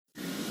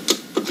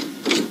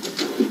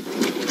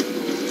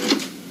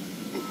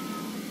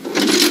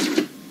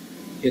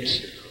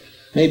it's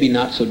maybe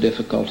not so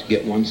difficult to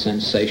get one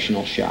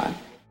sensational shot.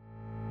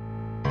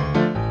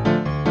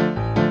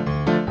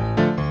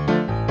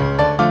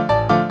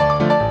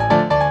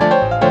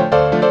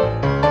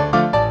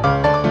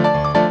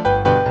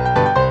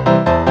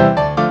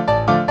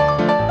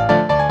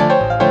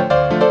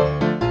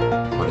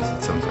 What is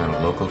it, some kind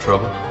of local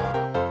trouble?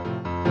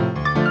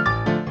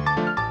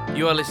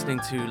 You are listening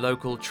to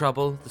Local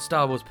Trouble, the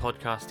Star Wars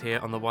podcast here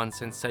on the One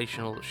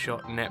Sensational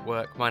Shot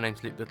Network. My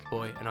name's Luke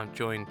Littleboy, and I'm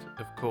joined,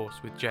 of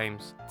course, with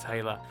James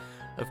Taylor.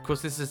 Of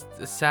course, this is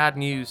sad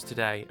news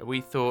today.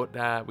 We thought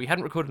we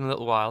hadn't recorded in a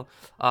little while,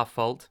 our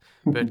fault,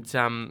 but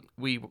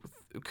we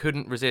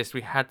couldn't resist.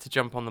 We had to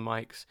jump on the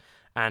mics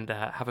and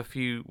have a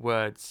few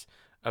words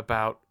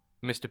about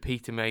Mr.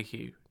 Peter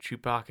Mayhew,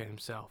 Chewbacca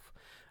himself.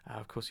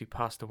 Of course, he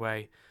passed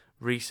away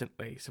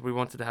recently, so we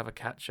wanted to have a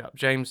catch up.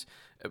 James,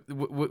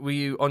 were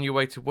you on your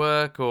way to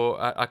work, or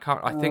I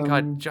think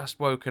I'd just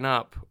woken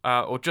up,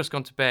 or just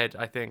gone to bed,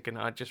 I think, and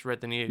I just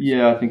read the news.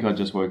 Yeah, I think I'd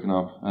just woken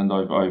up, and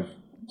I've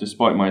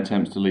despite my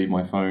attempts to leave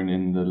my phone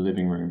in the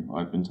living room,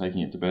 I've been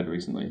taking it to bed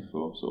recently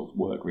for sort of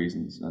work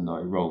reasons, and I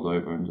rolled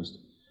over and just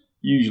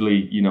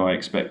usually, I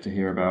expect to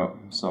hear about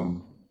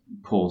some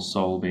poor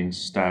soul being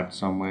stabbed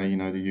somewhere,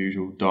 the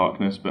usual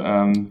darkness, but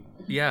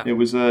yeah, it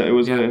was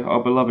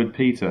our beloved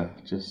Peter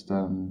just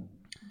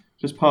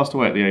passed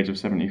away at the age of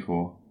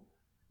 74.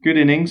 Good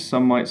innings,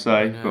 some might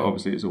say, but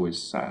obviously it's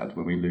always sad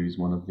when we lose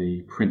one of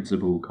the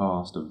principal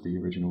cast of the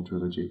original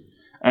trilogy.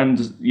 And,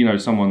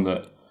 someone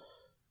that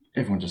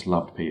everyone just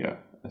loved Peter,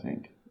 I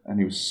think. And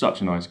he was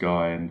such a nice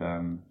guy. And,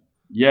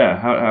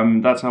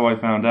 that's how I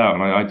found out.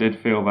 And I did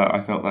feel that,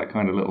 I felt that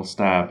kind of little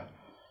stab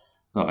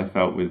that I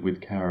felt with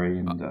Carrie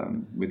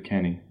and with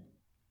Kenny.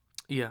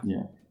 Yeah.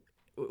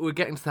 We're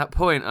getting to that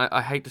point.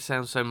 I hate to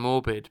sound so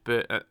morbid,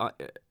 but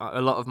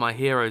a lot of my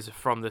heroes are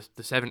from the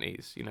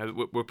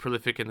 70s. Were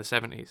prolific in the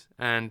 70s,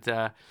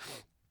 and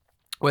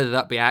whether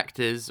that be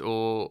actors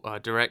or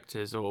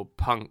directors or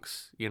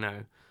punks,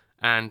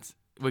 and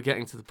we're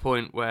getting to the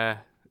point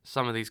where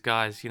some of these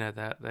guys,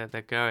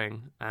 they're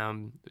going.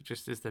 It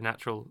just is the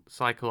natural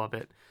cycle of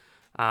it.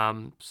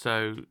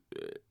 So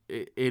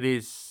it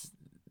is.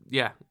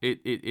 Yeah,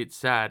 it's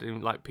sad,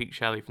 and like Pete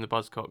Shelley from the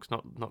Buzzcocks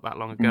not that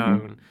long ago,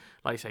 and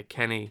like you say,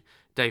 Kenny,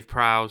 Dave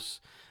Prowse.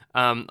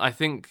 I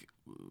think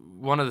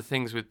one of the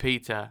things with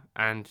Peter,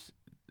 and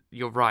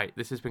you're right,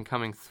 this has been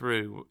coming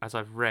through as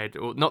I've read,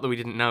 or not that we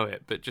didn't know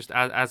it, but just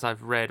as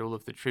I've read all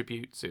of the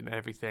tributes and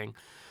everything,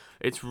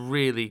 it's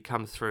really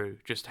come through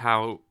just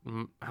how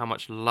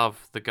much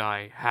love the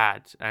guy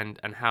had, and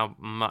how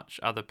much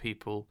other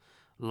people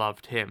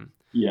loved him.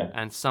 Yeah.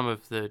 And some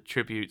of the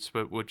tributes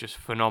were just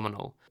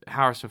phenomenal.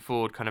 Harrison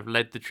Ford kind of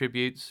led the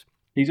tributes.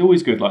 He's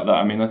always good like that.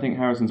 I mean, I think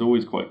Harrison's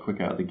always quite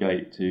quick out of the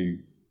gate to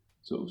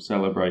sort of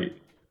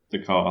celebrate the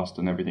cast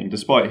and everything.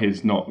 Despite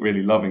his not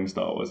really loving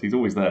Star Wars, he's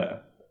always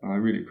there. And I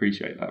really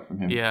appreciate that from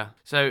him. Yeah.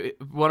 So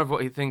one of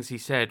what things he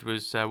said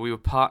was, we were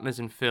partners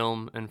in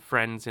film and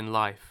friends in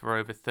life for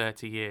over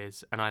 30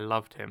 years, and I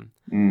loved him.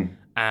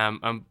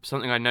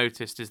 Something I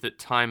noticed is that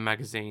Time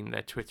magazine,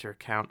 their Twitter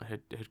account,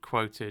 had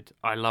quoted,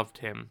 "I loved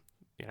him,"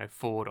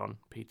 Ford on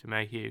Peter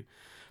Mayhew.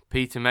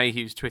 Peter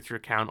Mayhew's Twitter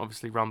account,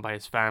 obviously run by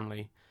his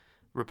family,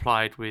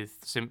 replied with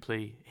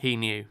simply, "He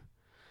knew."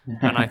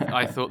 And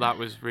I thought that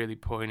was really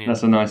poignant.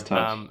 That's a nice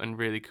touch. And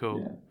really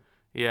cool.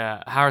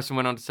 Yeah. Harrison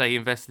went on to say he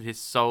invested his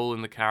soul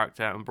in the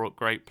character and brought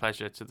great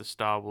pleasure to the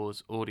Star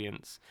Wars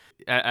audience.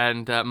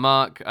 And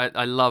Mark,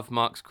 I love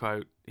Mark's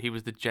quote, "He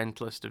was the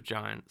gentlest of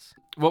giants."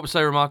 What was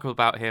so remarkable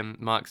about him,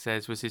 Mark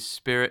says, was his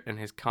spirit and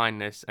his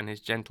kindness and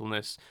his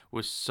gentleness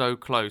was so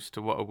close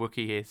to what a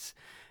Wookiee is.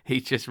 He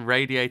just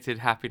radiated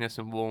happiness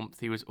and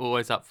warmth. He was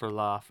always up for a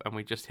laugh, and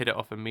we just hit it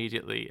off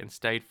immediately and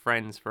stayed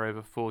friends for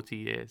over 40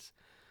 years.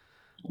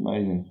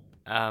 Amazing.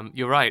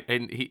 You're right.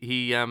 And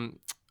he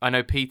I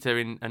know Peter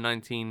in a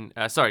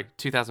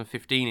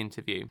 2015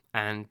 interview,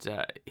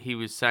 and he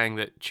was saying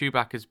that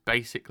Chewbacca's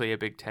basically a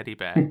big teddy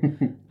bear.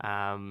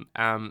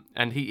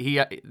 And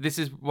he this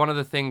is one of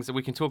the things that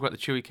we can talk about the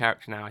Chewie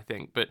character now, I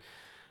think, but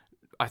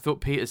I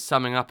thought Peter's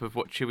summing up of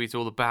what Chewie's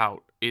all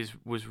about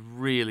was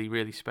really,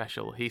 really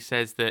special. He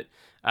says that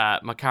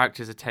my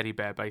character's a teddy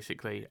bear,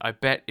 basically. I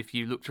bet if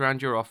you looked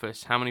around your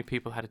office, how many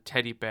people had a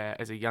teddy bear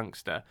as a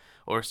youngster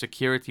or a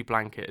security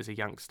blanket as a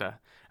youngster?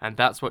 And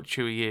that's what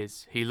Chewie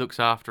is. He looks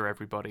after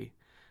everybody.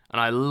 And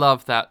I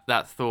love that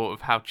thought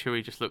of how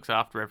Chewie just looks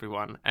after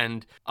everyone.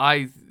 And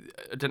I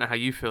don't know how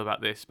you feel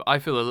about this, but I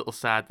feel a little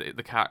sad that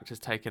the character's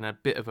taken a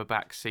bit of a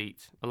back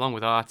seat, along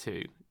with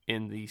R2,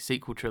 in the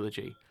sequel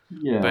trilogy.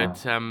 Yeah.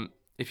 But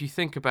if you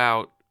think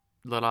about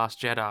The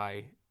Last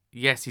Jedi,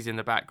 yes, he's in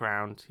the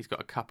background. He's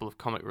got a couple of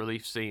comic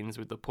relief scenes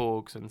with the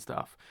Porgs and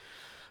stuff.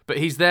 But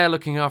he's there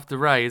looking after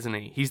Rey, isn't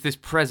he? He's this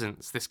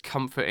presence, this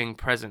comforting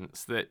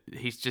presence that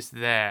he's just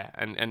there,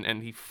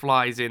 and he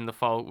flies in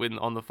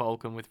on the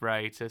Falcon with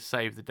Rey to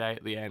save the day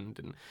at the end,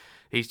 and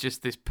he's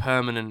just this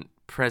permanent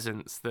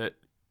presence that,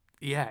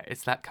 yeah,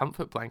 it's that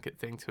comfort blanket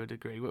thing to a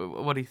degree.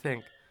 What do you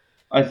think?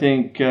 I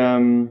think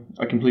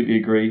I completely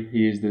agree.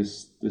 He is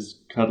this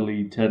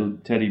cuddly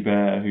teddy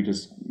bear who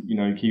just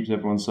keeps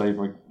everyone safe.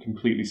 I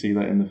completely see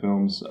that in the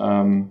films.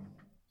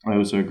 I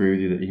also agree with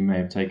you that he may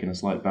have taken a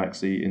slight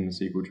backseat in the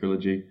sequel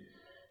trilogy.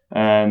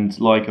 And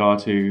like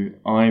R2,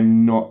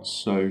 I'm not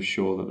so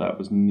sure that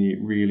was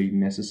really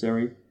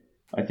necessary.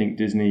 I think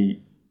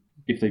Disney,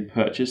 if they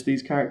purchased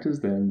these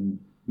characters, then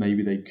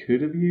maybe they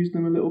could have used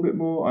them a little bit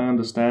more. I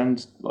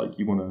understand, like,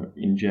 you want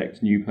to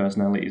inject new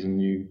personalities and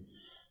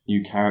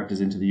new characters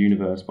into the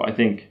universe, but I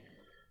think,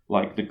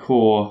 like, the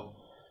core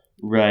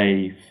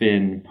Rey,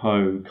 Finn,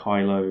 Poe,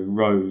 Kylo,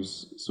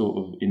 Rose sort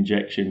of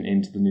injection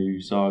into the new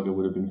saga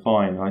would have been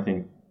fine. I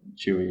think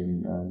Chewie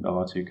and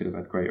R2 could have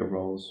had greater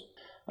roles.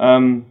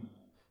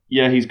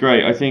 Yeah, he's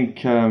great. I think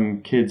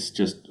kids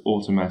just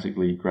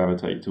automatically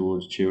gravitate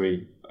towards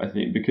Chewie. I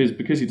think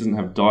because he doesn't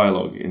have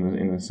dialogue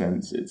in a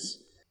sense,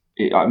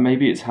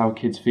 maybe it's how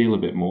kids feel a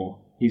bit more.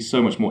 He's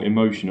so much more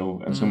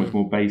emotional and so much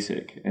more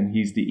basic, and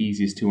he's the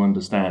easiest to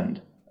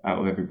understand out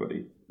of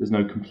everybody. There's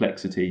no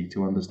complexity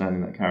to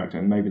understanding that character,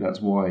 and maybe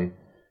that's why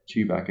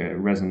Chewbacca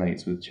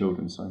resonates with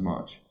children so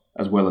much,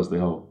 as well as the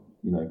whole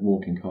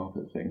walking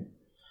carpet thing.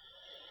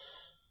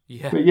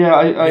 Yeah. But yeah,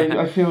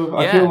 I feel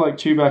like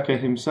Chewbacca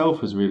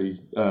himself has really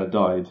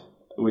died,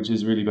 which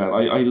is really bad.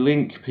 I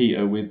link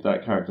Peter with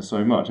that character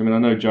so much. I mean, I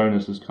know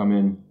Jonas has come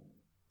in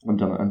and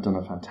done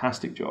a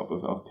fantastic job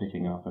of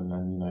picking up, and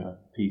then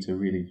Peter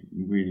really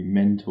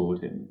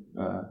mentored him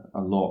a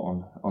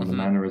lot on the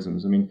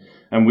mannerisms. I mean,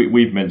 and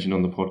we've mentioned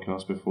on the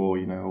podcast before,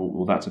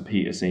 well, that's a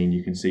Peter scene.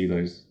 You can see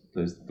those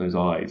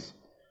eyes,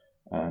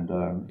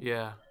 and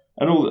yeah.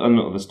 And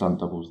all of the stunt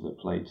doubles that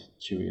played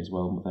Chewie as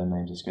well, their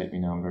names escape me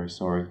now. I'm very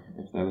sorry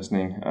if they're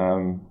listening.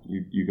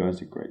 You guys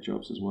did great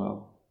jobs as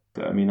well.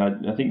 But, I mean,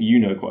 I think you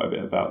know quite a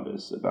bit about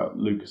this, about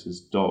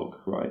Lucas's dog,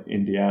 right?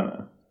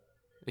 Indiana.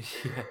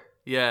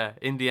 Yeah,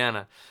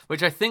 Indiana,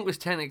 which I think was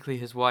technically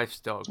his wife's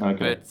dog.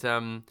 Okay. But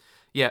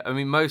yeah, I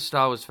mean, most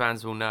Star Wars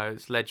fans will know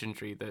it's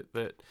legendary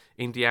that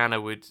Indiana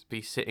would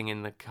be sitting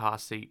in the car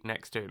seat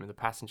next to him in the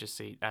passenger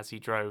seat as he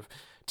drove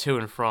to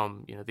and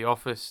from the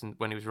office, and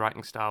when he was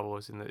writing Star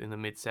Wars in the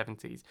mid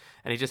 70s,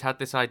 and he just had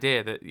this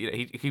idea that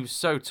he was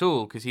so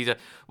tall because he's a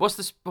what's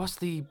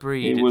the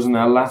breed? It was an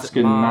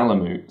Alaskan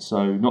Malamute,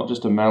 so not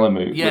just a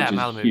Malamute, which is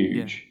Malamute,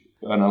 huge.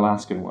 Yeah. An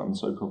Alaskan one,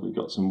 so probably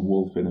got some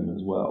wolf in him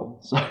as well.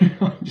 So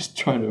I'm just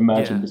trying to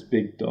imagine this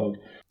big dog.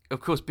 Of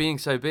course, being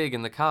so big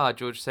in the car,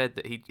 George said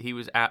that he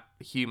was at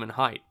human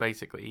height,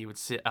 basically. He would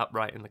sit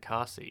upright in the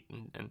car seat,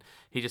 and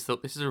he just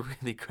thought, this is a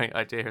really great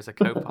idea as a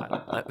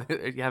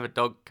co-pilot. You have a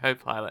dog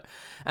co-pilot.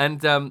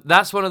 And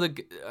that's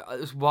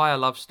why I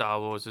love Star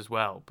Wars as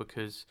well,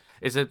 because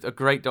it's a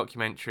great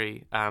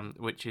documentary,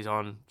 which is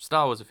on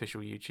Star Wars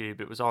official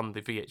YouTube. It was on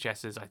the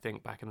VHSs, I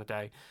think, back in the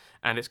day,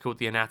 and it's called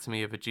The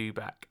Anatomy of a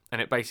Dewback,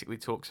 and it basically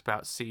talks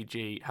about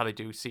CG, how they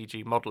do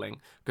CG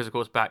modelling, because, of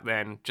course, back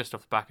then, just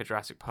off the back of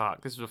Jurassic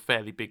Park, this was a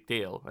fairly big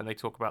deal, and they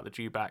talk about the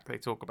Dewback, they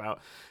talk about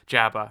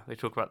Jabba, they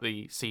talk about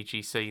the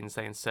CG scenes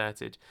they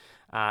inserted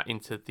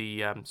into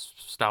the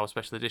Star Wars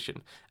Special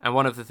Edition. And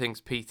one of the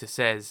things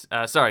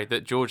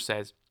that George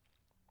says,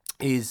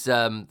 is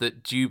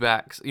that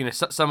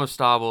Dewbacks, some of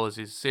Star Wars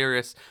is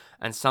serious,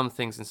 and some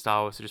things in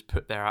Star Wars are just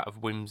put there out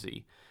of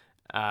whimsy,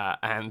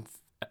 and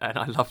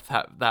I love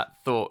that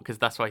thought, because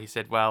that's why he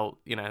said, well,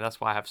 that's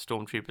why I have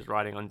stormtroopers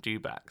riding on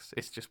Dewbacks.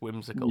 It's just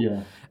whimsical.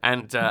 Yeah.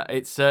 And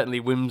it's certainly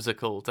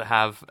whimsical to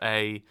have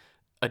a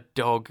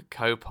dog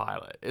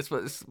co-pilot.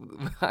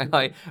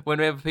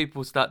 Whenever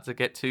people start to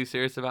get too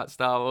serious about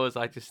Star Wars,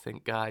 I just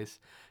think, guys,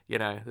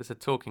 there's a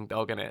talking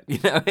dog in it.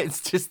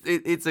 It's just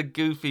it's a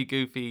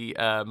goofy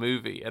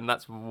movie, and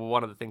that's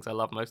one of the things I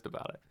love most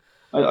about it.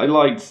 I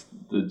liked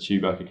the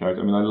Chewbacca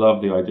character. I mean, I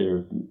love the idea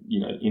of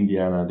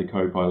Indiana, the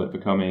co-pilot,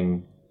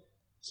 becoming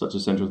such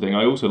a central thing.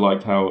 I also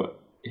liked how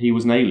he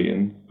was an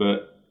alien,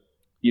 but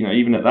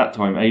even at that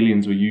time,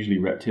 aliens were usually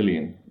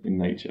reptilian in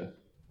nature.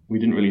 We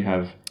didn't really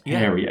have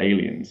hairy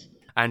aliens.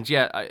 And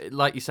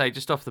like you say,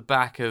 just off the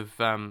back of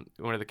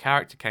where the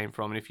character came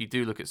from, and if you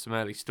do look at some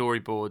early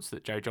storyboards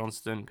that Joe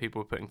Johnston,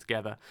 people were putting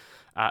together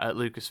at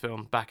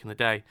Lucasfilm back in the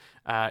day,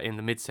 in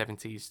the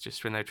mid-70s,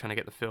 just when they were trying to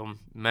get the film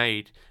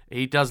made,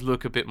 he does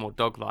look a bit more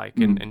dog-like,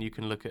 and you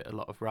can look at a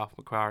lot of Ralph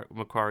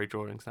McQuarrie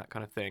drawings, that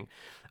kind of thing.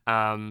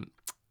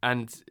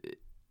 And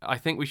I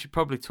think we should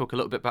probably talk a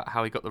little bit about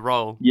how he got the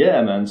role.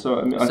 Yeah, man. So,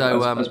 I mean,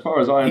 as far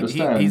as I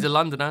understand, he's a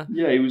Londoner.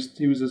 Yeah, he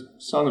was a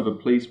son of a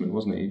policeman,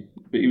 wasn't he?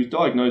 But he was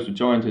diagnosed with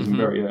giantism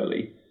very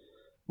early,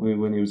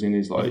 when he was in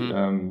his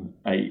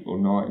 8 or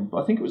 9.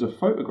 But I think it was a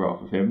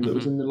photograph of him that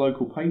was in the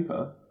local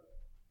paper,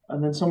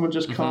 and then someone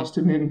just cast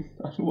him in.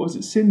 What was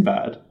it,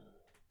 Sinbad?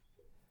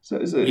 So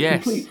it's a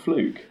complete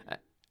fluke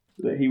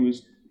that he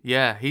was.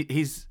 Yeah,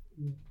 he's.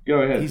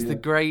 Go ahead. He's the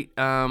great.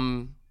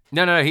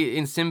 No.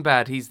 In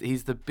Sinbad,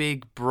 he's the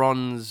big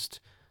bronzed.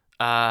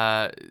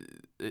 Is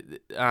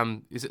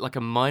it like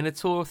a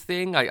Minotaur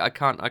thing? I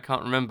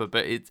can't remember,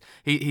 but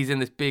he's in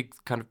this big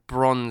kind of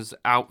bronze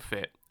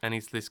outfit, and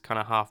he's this kind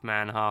of half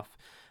man, half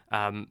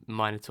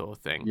Minotaur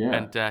thing,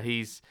 Yeah. and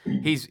he's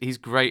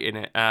great in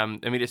it. I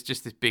mean, it's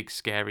just this big,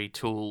 scary,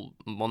 tall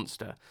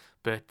monster,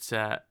 but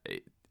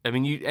I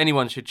mean,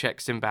 anyone should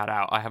check Sinbad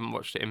out. I haven't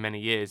watched it in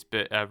many years,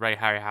 but Ray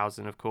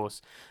Harryhausen, of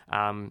course,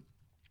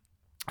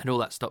 and all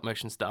that stop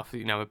motion stuff.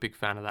 You know, I'm a big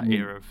fan of that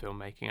era of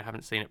filmmaking. I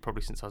haven't seen it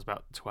probably since I was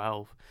about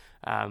 12.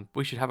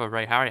 We should have a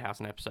Ray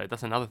Harryhausen episode.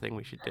 That's another thing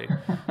we should do.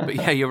 But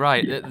yeah, you're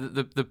right. Yeah.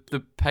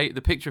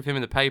 The picture of him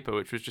in the paper,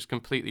 which was just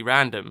completely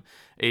random,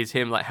 is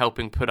him like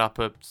helping put up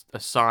a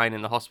sign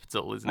in the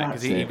hospital, isn't it?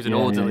 Because he was an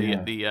orderly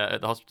at the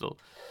hospital.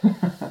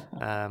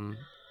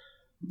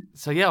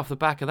 So yeah, off the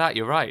back of that,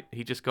 you're right.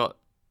 He just got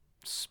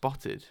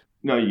spotted.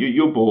 No,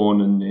 you're born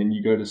and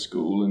you go to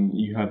school and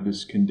you have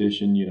this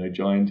condition, you know,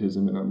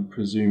 giantism, and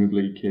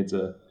presumably kids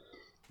are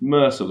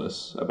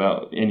merciless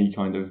about any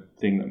kind of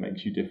thing that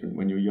makes you different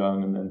when you're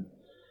young, and then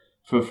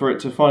for it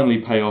to finally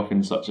pay off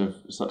in such a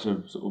sort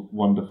of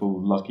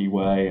wonderful, lucky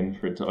way, and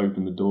for it to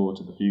open the door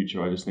to the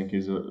future, I just think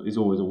is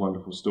always a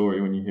wonderful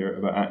story when you hear it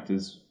about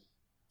actors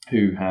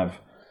who have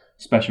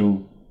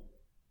special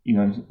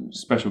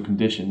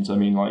conditions. I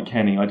mean, like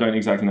Kenny, I don't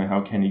exactly know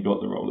how Kenny got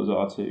the role as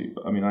R2,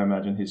 but I mean, I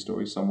imagine his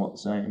story's somewhat the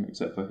same,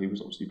 except for he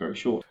was obviously very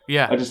short.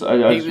 Yeah, I just he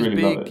was really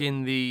big love it.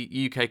 in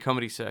the UK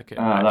comedy circuit.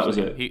 That was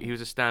it. He was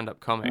a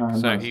stand-up comic,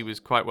 so nice. he was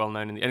quite well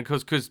known and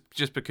because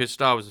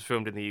Star Wars was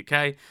filmed in the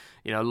UK,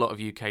 you know, a lot of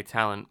UK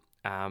talent,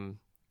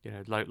 you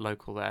know,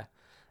 local there.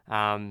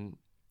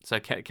 So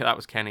that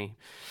was Kenny.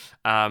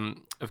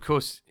 Of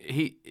course,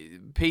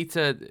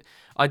 Peter.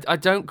 I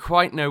don't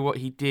quite know what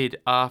he did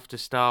after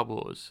Star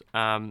Wars,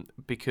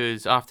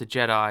 because after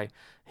Jedi,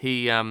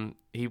 he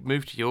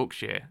moved to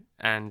Yorkshire,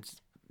 and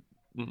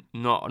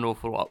not an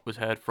awful lot was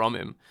heard from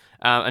him.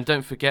 And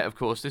don't forget, of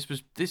course, this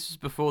was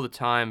before the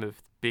time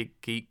of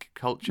big geek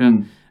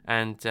culture,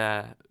 and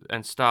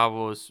Star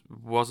Wars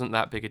wasn't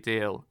that big a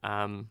deal.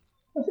 I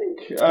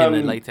think in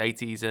the late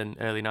 80s and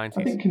early 90s.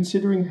 I think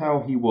considering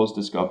how he was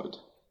discovered,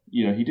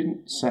 you know, he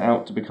didn't set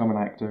out to become an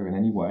actor in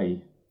any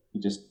way.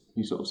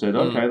 He sort of said,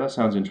 okay, that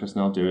sounds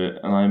interesting, I'll do it.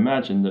 And I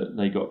imagine that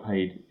they got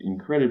paid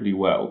incredibly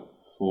well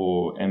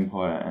for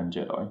Empire and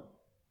Jedi.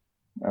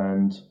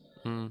 And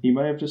he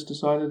may have just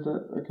decided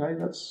that, okay,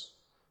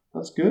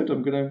 that's good.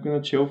 I'm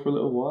gonna chill for a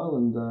little while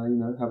and you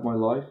know, have my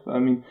life. I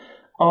mean,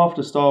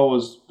 after Star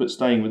Wars, but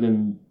staying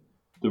within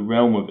the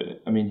realm of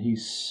it, I mean,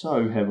 he's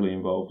so heavily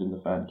involved in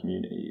the fan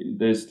community.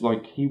 There's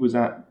like he was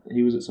at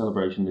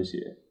Celebration this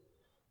year.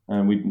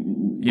 And we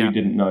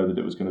didn't know that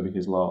it was going to be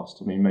his last.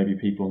 I mean, maybe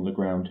people on the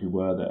ground who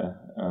were there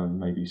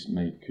maybe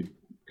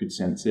could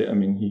sense it. I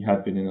mean, he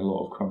had been in a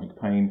lot of chronic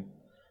pain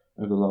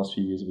over the last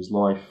few years of his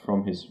life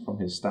from his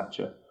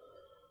stature,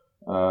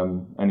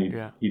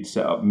 and he'd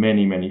set up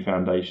many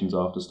foundations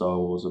after Star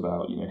Wars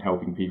about, you know,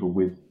 helping people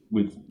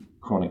with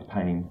chronic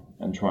pain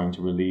and trying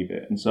to relieve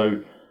it. And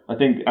so I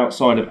think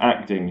outside of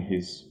acting,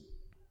 his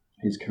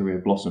career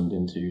blossomed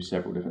into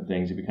several different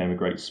things. He became a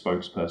great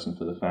spokesperson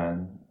for the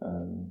fan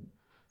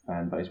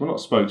base. Well, not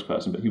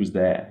spokesperson, but he was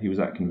there. He was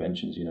at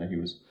conventions. You know, he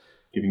was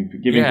giving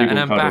people an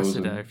cuddles.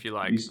 ambassador, if you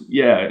like.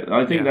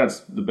 I think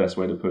that's the best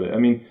way to put it. I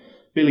mean,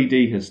 Billy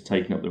D has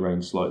taken up the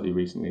reins slightly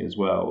recently as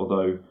well.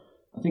 Although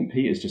I think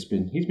Peter's he's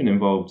been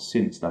involved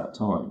since that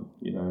time.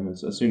 You know, and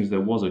as soon as there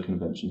was a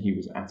convention, he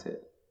was at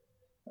it.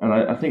 And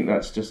I think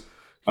that's just.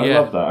 I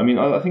love that. I mean,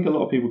 I think a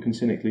lot of people can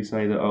cynically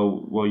say that,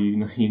 oh, well, you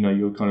know,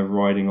 you're kind of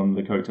riding on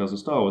the coattails of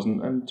Star Wars,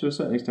 and to a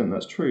certain extent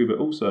that's true, but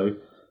also.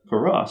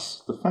 For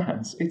us, the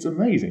fans, it's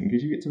amazing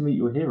because you get to meet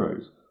your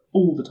heroes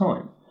all the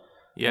time.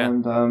 Yeah,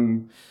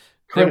 and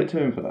credit to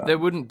him for that. There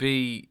wouldn't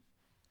be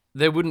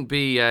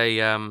a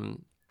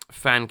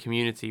fan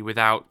community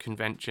without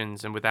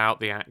conventions and without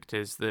the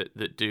actors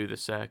that do the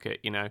circuit.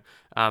 You know,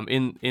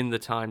 in the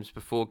times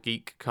before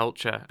geek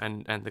culture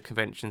and the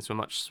conventions were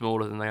much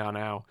smaller than they are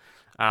now,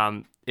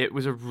 it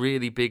was a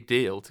really big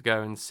deal to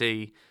go and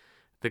see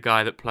the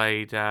guy that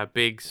played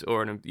Biggs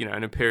or an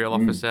Imperial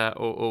officer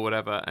or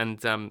whatever,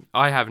 and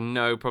I have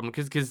no problem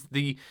because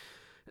the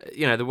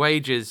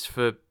wages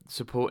for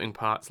supporting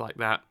parts like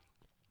that,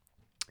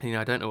 you know,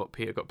 I don't know what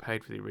Peter got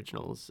paid for the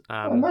originals.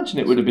 I imagine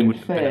it would have been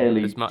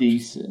fairly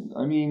decent.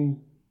 I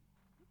mean,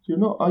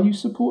 are you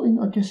supporting?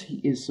 I guess he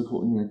is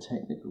supporting in a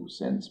technical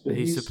sense, but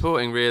he's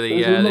supporting really.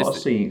 There's a lot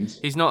of scenes.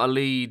 He's not a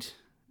lead.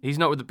 He's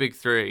not with the big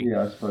three.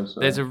 Yeah, I suppose so.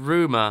 There's a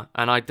rumor,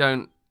 and I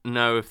don't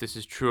know if this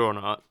is true or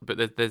not, but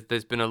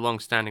there's been a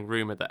long-standing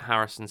rumor that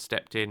Harrison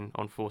stepped in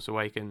on Force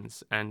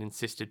Awakens and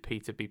insisted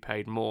Peter be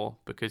paid more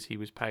because he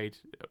was paid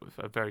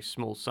a very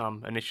small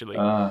sum initially.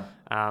 But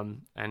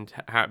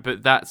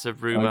that's a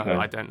rumor. Okay.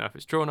 I don't know if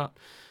it's true or not.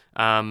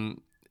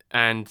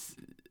 And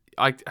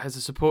as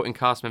a supporting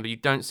cast member, you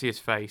don't see his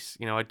face.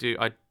 You know,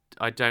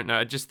 I don't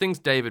know. Just things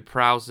David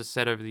Prowse has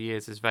said over the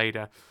years as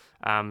Vader.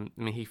 I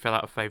mean, he fell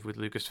out of favour with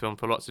Lucasfilm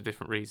for lots of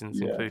different reasons,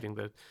 including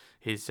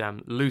his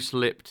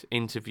loose-lipped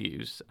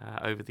interviews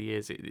over the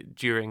years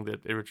during the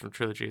original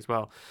trilogy as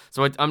well.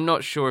 So I'm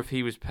not sure if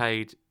he was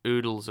paid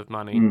oodles of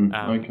money,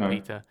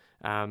 Peter.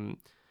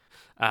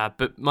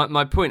 But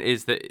my point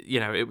is that, you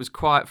know, it was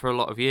quiet for a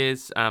lot of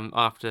years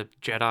after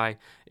Jedi.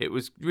 It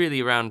was really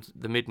around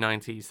the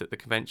mid-90s that the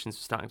conventions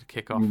were starting to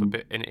kick off a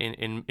bit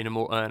in a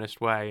more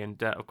earnest way.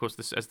 And, of course,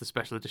 as the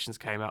special editions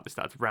came out, they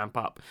started to ramp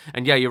up.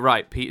 And, yeah, you're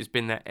right, Peter's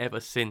been there ever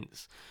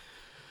since,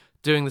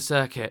 doing the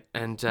circuit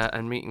and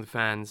meeting the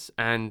fans.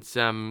 And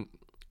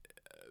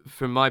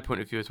from my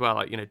point of view as well,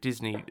 like, you know,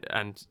 Disney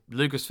and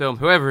Lucasfilm,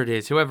 whoever it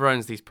is, whoever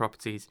owns these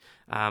properties,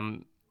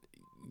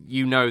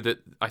 you know that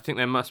I think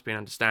there must be an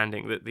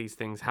understanding that these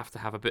things have to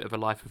have a bit of a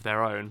life of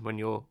their own when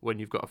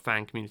you've got a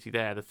fan community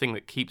there. The thing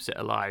that keeps it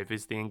alive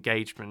is the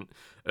engagement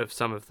of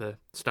some of the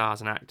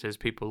stars and actors,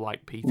 people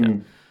like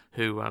Peter,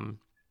 who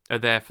are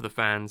there for the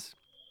fans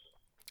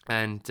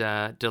and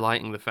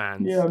delighting the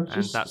fans,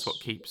 and that's what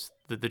keeps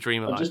the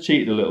dream alive. I've just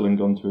cheated a little and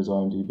gone to his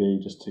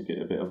IMDb just to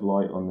get a bit of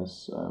light on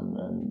this,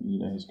 and you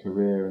know, his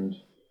career, and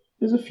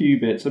there's a few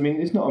bits. I mean,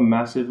 it's not a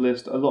massive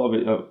list. A lot of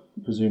it,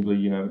 presumably,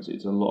 you know,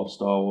 it's a lot of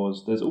Star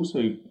Wars. There's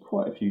also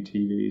quite a few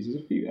TVs.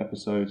 There's a few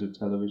episodes of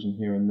television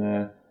here and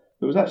there.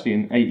 There was actually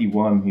in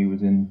 '81 he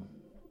was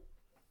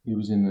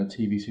in a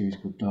TV series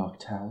called Dark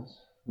Towers,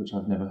 which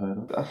I've never heard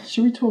of.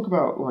 Should we talk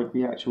about like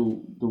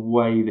the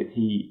way that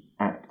he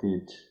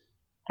acted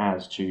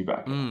as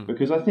Chewbacca?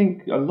 Because I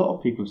think a lot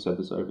of people have said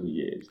this over the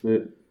years,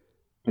 that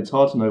it's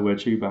hard to know where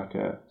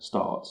Chewbacca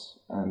starts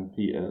and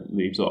Peter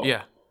leaves off.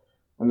 Yeah.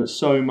 And that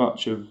so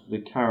much of the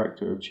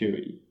character of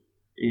Chewie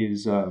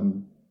is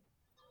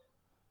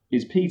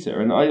Peter.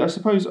 And I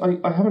suppose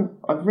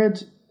I've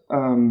read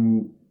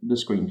the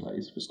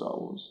screenplays for Star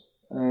Wars,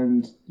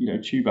 and you know,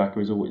 Chewbacca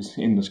is always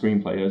in the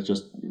screenplay as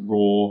just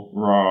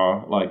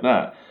rah like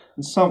that.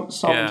 And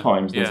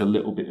sometimes there's a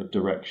little bit of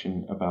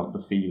direction about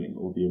the feeling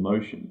or the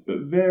emotion, but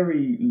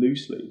very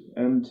loosely.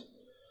 And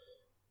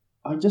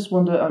I just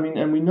wonder, I mean,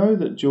 and we know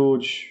that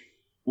George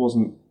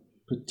wasn't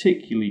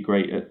particularly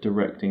great at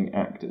directing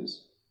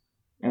actors.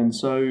 And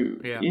so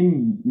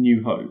in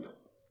New Hope,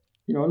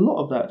 you know, a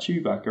lot of that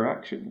Chewbacca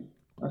action,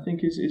 I think,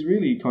 is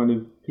really kind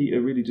of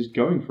Peter really just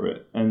going for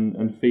it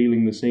and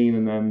feeling the scene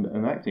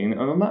and acting.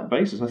 And on that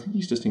basis, I think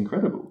he's just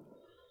incredible.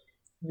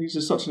 He's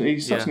just such an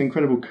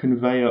incredible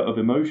conveyor of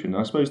emotion.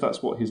 I suppose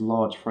that's what his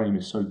large frame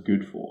is so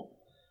good for,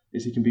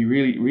 is he can be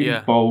really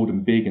bold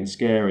and big and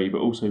scary, but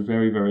also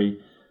very, very...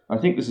 I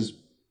think this is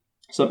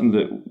something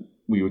that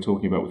we were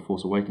talking about with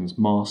Force Awakens,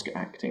 mask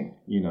acting.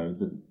 You know,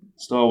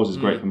 Star Wars is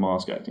great for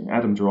mask acting.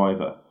 Adam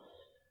Driver,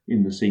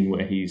 in the scene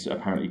where he's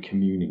apparently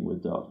communing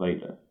with Darth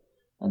Vader,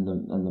 and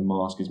the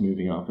mask is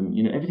moving up, and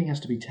you know, everything has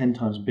to be 10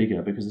 times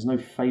bigger because there's no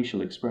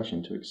facial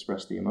expression to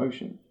express the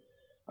emotion.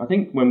 I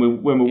think when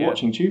we're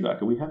watching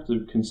Chewbacca, we have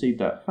to concede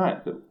that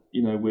fact that,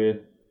 you know,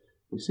 we're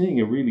seeing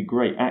a really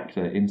great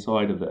actor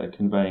inside of there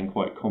conveying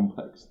quite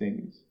complex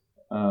things.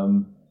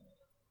 And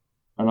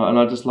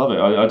I just love it.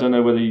 I don't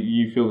know whether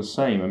you feel the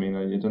same. I mean,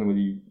 I don't know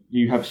whether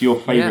you have your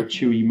favourite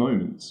Chewie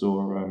moments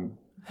or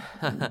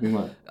anything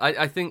like that.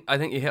 I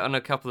think you hit on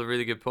a couple of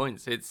really good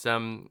points. It's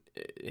the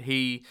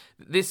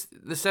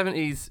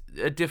 70s,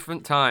 a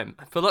different time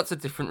for lots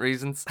of different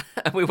reasons.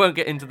 We won't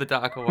get into the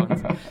darker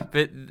ones,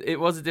 but it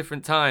was a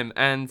different time,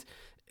 and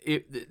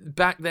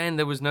back then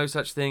there was no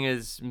such thing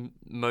as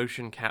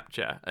motion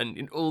capture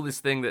and all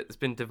this thing that's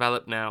been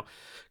developed now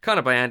kind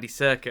of by Andy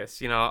Serkis.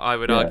 You know, I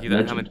would argue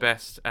that Hamid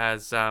Best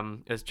as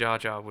Jar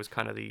Jar was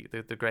kind of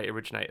the great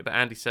originator, but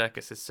Andy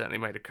Serkis has certainly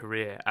made a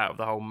career out of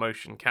the whole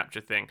motion capture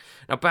thing.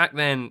 Now back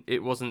then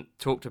it wasn't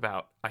talked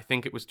about. I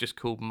think it was just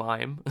called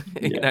mime.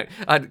 You know,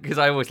 because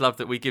I always love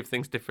that we give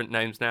things different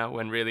names now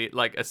when really,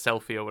 like a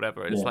selfie or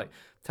whatever, it's like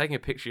taking a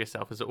picture of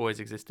yourself has always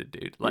existed,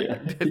 dude. Like,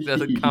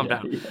 calm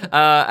down.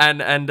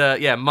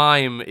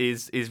 Mime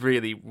is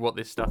really what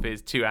this stuff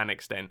is to an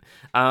extent.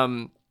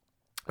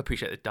 I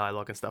appreciate the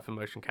dialogue and stuff in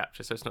motion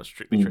capture, so it's not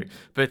strictly true.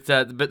 But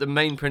the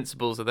main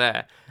principles are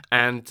there.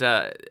 And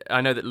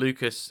I know that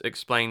Lucas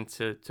explained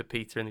to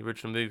Peter in the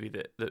original movie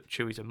that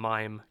Chewie's a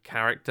mime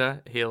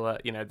character. He'll,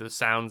 the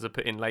sounds are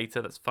put in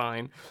later, that's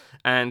fine.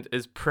 And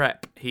as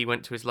prep, he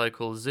went to his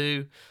local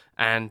zoo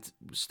and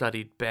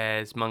studied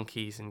bears,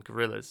 monkeys, and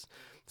gorillas.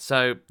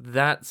 So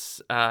that's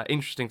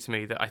interesting to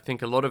me, that I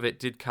think a lot of it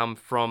did come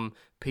from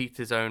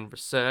Peter's own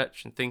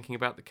research and thinking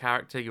about the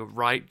character. You're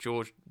right,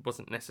 George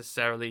wasn't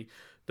necessarily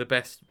the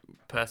best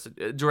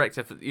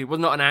director. He was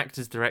not an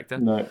actor's director.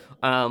 No.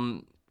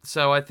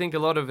 So I think a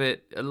lot of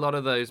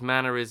those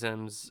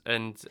mannerisms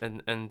and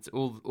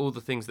all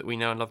the things that we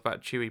know and love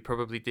about Chewie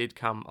probably did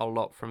come a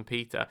lot from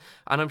Peter.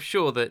 And I'm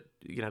sure that,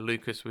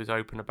 Lucas was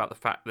open about the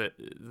fact that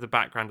the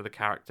background of the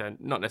character,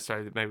 not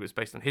necessarily that maybe it was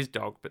based on his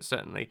dog, but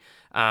certainly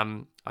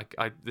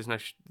there's no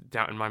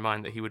doubt in my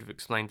mind that he would have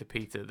explained to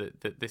Peter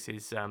that this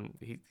is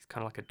he's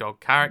kind of like a dog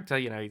character.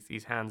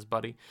 He's Han's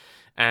buddy,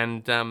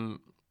 and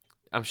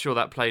I'm sure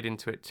that played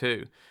into it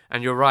too.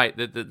 And you're right,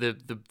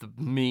 the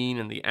mean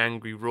and the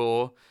angry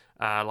roar,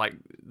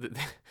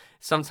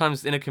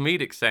 sometimes in a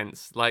comedic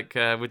sense, like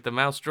with the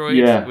mouse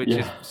droid, which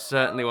is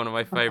certainly one of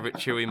my favourite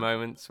Chewie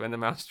moments, when the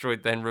mouse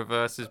droid then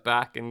reverses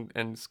back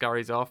and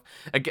scurries off.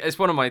 It's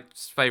one of my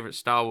favourite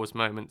Star Wars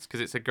moments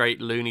because it's a great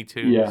Looney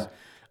Tunes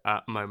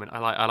moment.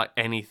 I like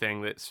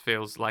anything that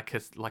feels like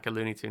a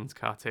Looney Tunes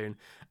cartoon.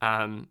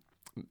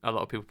 A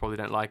lot of people probably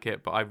don't like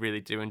it, but I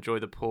really do enjoy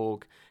the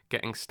Porg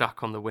getting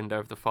stuck on the window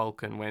of the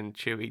Falcon when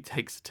Chewie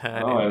takes a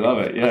turn. Oh, I love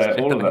it. Yeah,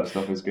 all of that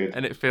stuff is good.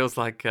 And it feels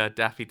like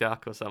Daffy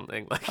Duck or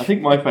something. Like, I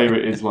think my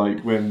favourite is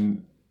like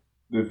when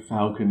the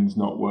Falcon's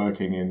not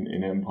working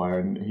in Empire,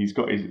 and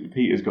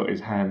Peter's got his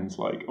hands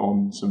like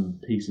on some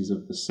pieces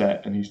of the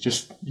set, and he's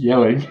just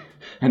yelling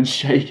and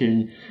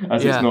shaking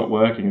as it's not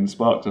working, and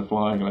sparks are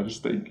flying. And I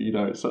just think,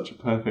 it's such a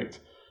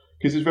perfect,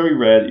 because it's very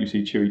rare that you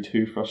see Chewie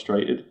too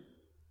frustrated.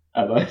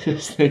 And I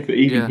just think that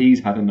even he's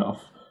had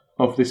enough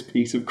of this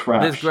piece of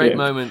crap. There's great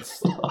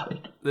moments.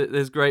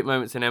 There's great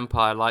moments in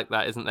Empire like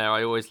that, isn't there?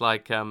 I always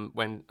like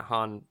when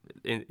Han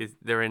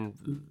they're in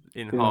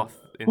Hoth.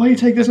 Why you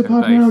take this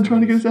apart now? I'm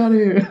trying to get us out of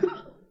here.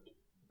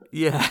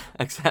 Yeah,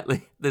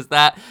 exactly. There's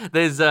that.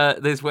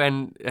 There's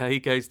when he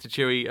goes to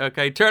Chewie.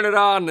 Okay, turn it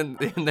on, and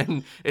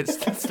then it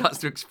starts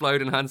to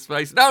explode in Han's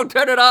face. No,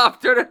 turn it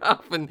off.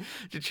 And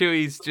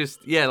Chewie's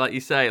just like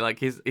you say, like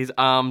his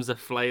arms are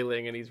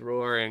flailing and he's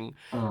roaring.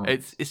 Oh.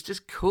 It's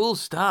just cool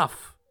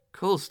stuff.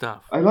 Cool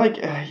stuff. I like,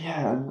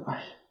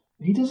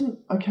 he doesn't.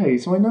 Okay,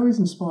 so I know he's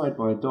inspired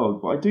by a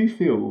dog, but I do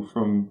feel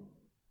from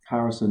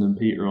Harrison and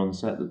Peter on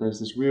set that there's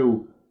this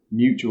real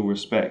mutual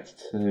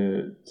respect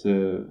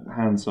to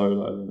Han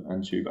Solo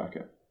and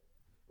Chewbacca.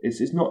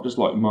 It's not just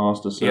like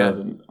master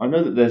servant. Yeah. I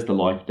know that there's the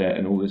life debt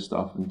and all this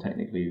stuff, and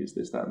technically it's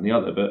this, that, and the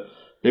other, but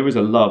there is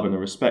a love and a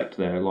respect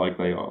there, like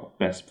they are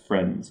best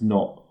friends,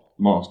 not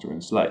master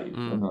and slave.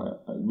 And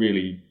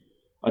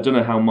I don't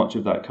know how much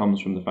of that comes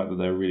from the fact that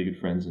they're really good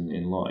friends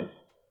in life,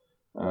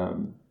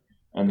 and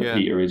that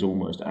Peter is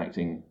almost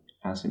acting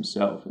as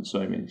himself in so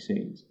many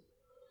scenes.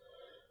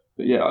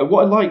 But yeah,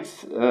 what I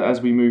liked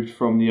as we moved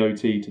from the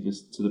OT to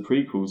the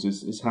prequels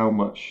is how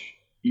much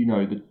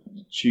the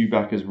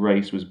Chewbacca's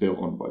race was built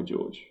on by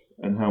George,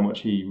 and how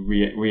much he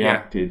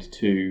reacted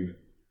to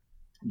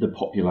the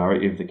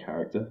popularity of the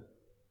character.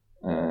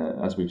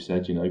 As we've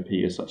said,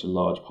 Peter's such a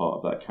large part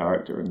of that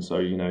character, and so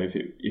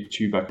if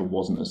Chewbacca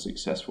wasn't as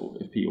successful,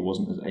 if Peter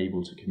wasn't as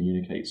able to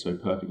communicate so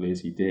perfectly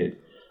as he did,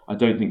 I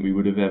don't think we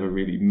would have ever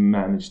really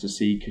managed to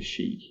see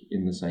Kashyyyk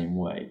in the same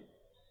way.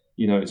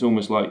 It's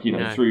almost like,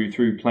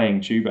 through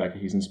playing Chewbacca,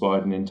 he's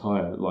inspired an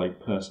entire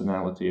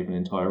personality of an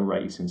entire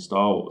race in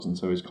Star Wars, and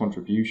so his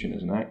contribution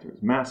as an actor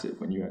is massive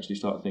when you actually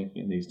start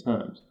thinking in these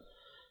terms.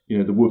 The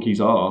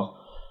Wookiees are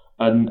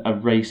a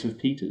race of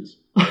Peters,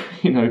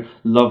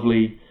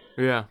 lovely,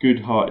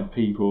 good-hearted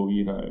people,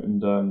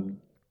 and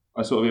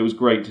it was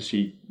great to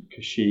see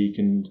Kashyyyk,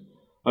 and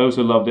I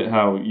also loved it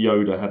how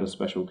Yoda had a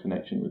special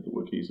connection with the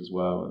Wookiees as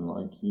well, and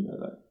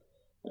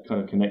that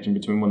kind of connection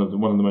between one of the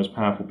most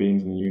powerful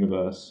beings in the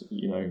universe,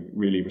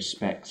 really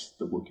respects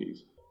the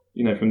Wookiees.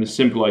 From the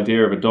simple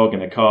idea of a dog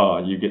in a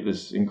car, you get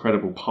this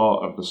incredible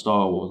part of the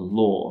Star Wars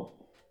lore,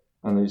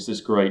 and it's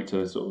just great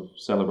to sort of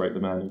celebrate the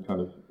man who kind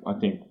of, I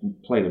think,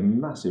 played a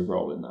massive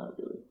role in that,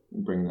 really,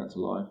 in bringing that to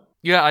life.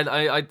 Yeah,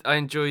 I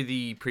enjoy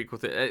the prequel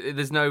thing.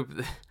 There's no,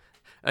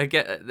 I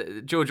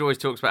get George always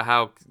talks about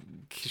how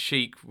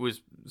Kashyyyk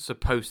was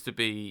supposed to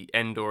be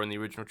Endor in the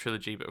original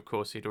trilogy, but of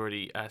course he'd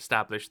already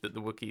established that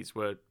the Wookiees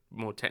were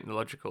more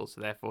technological,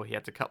 so therefore he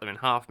had to cut them in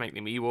half, make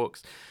them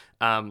Ewoks.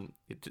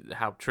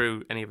 How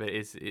true any of it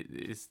is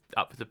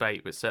up for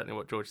debate, but certainly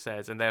what George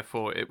says, and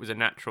therefore it was a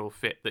natural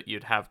fit that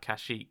you'd have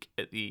Kashyyyk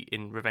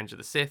in Revenge of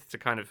the Sith to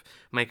kind of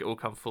make it all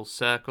come full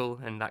circle,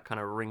 and that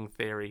kind of ring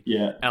theory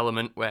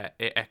element where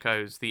it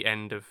echoes the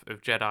end of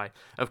Jedi.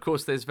 Of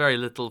course, there's very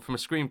little, from a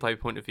screenplay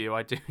point of view,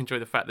 I do enjoy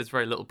the fact there's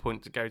very little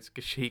point to go to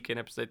Kashyyyk in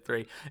Episode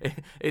 3.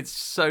 It's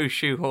so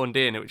shoehorned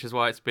in, which is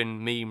why it's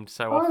been memed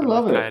so often. I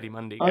love it.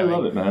 Mundi I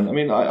love it, man. I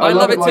mean, I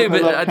love it too,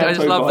 but I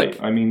just love it.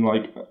 I mean,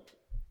 I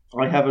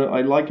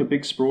like a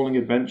big sprawling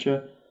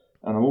adventure,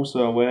 and I'm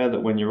also aware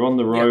that when you're on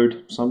the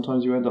road,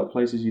 sometimes you end up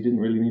places you didn't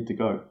really need to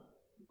go,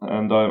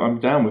 and I'm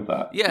down with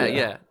that.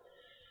 Yeah.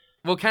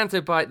 Well,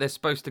 Canto Bight, they're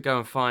supposed to go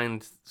and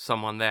find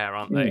someone there,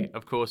 aren't they?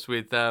 Of course,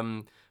 with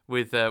Kashyyyk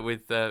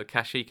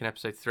in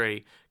Episode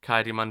 3,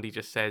 Ki-Adi-Mundi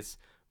just says,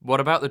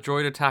 "What about the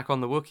droid attack on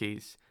the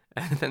Wookiees?"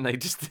 And then they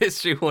just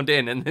shoehorned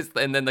in, and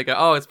then they go,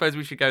 "Oh, I suppose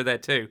we should go there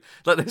too."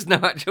 There's no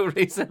actual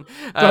reason.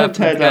 Don't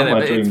tear down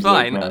my dreams, it's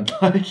fine. Man.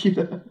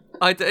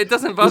 It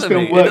doesn't bother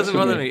me. It doesn't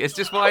bother me. It's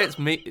just why it's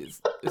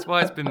why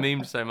it's been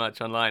memed so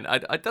much online.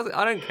 I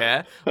don't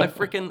care. I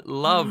freaking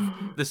love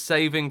the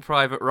Saving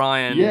Private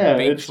Ryan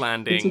beach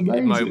landing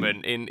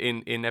moment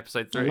in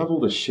Episode 3. I love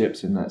all the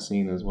ships in that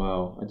scene as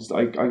well.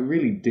 I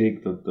really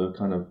dig the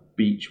kind of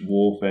beach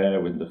warfare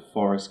with the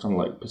forest, kind of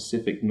like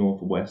Pacific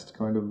Northwest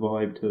kind of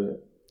vibe to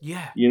it.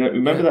 Yeah.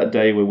 Remember that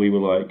day where we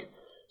were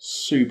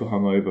super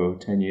hungover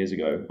 10 years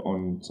ago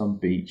on some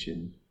beach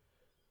in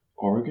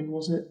Oregon,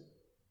 was it?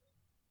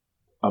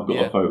 I've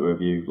got a photo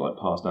of you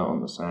passed out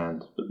on the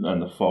sand,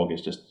 and the fog is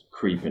just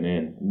creeping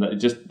in. And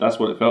that's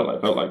what it felt like.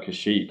 It felt like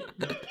Kashyyyk.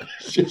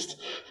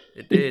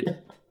 It did. Yeah.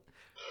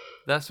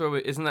 That's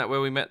isn't that where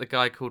we met the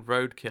guy called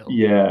Roadkill?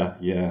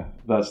 Yeah.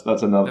 That's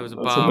another. There was a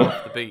bar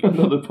off the beach.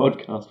 Another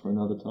podcast for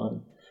another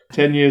time.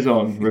 10 years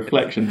on,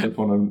 reflections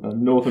upon a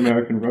North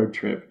American road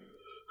trip.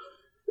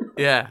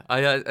 Yeah,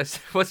 I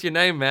said, what's your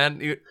name, man?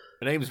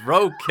 My name's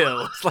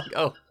Roadkill. It's like,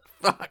 oh,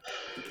 fuck.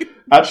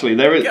 Actually,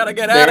 there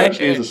here.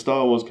 is a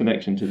Star Wars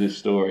connection to this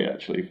story,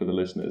 actually, for the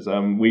listeners.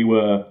 We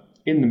were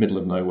in the middle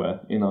of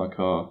nowhere in our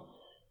car.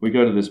 We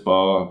go to this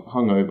bar,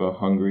 hungover,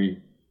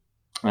 hungry,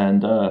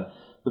 and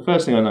the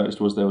first thing I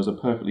noticed was there was a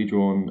perfectly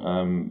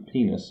drawn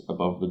penis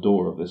above the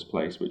door of this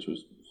place, which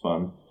was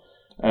fun.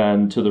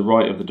 And to the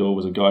right of the door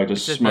was a guy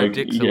just smoking. No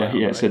dicks allowed,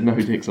 it said no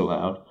dicks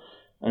allowed.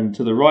 And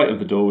to the right of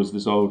the door was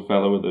this old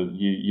fellow with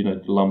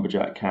a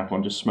lumberjack cap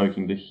on, just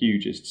smoking the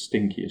hugest,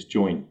 stinkiest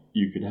joint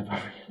you could ever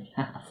really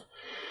have.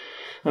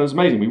 And it was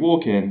amazing. We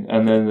walk in,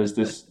 and then there's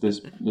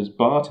this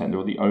bartender,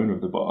 or the owner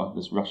of the bar,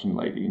 this Russian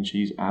lady, and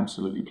she's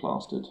absolutely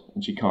plastered,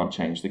 and she can't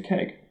change the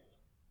keg.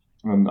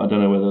 And I don't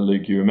know whether,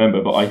 Luke, you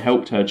remember, but I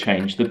helped her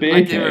change the beer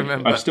keg. I do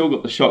remember. I've still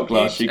got the shot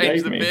glass she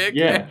gave me.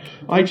 Yeah,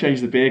 I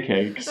changed the beer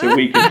keg so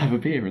we could have a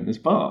beer in this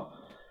bar.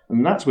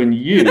 And that's when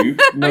you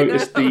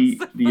noticed the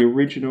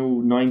original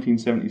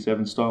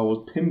 1977 Star Wars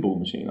pinball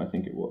machine, I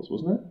think it was,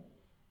 wasn't it?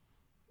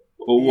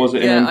 Or was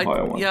it an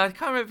Empire one? Yeah, I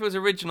can't remember if it was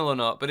original or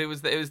not, but it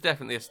was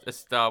definitely a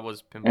Star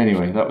Wars pinball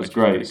Anyway, machine. that was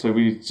great. So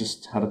we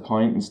just had a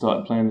pint and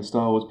started playing the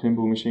Star Wars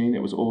pinball machine.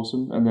 It was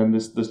awesome. And then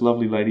this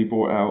lovely lady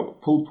brought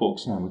out pulled pork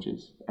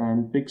sandwiches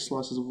and big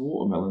slices of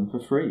watermelon for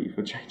free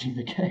for changing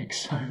the keg.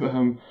 So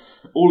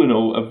all in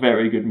all, a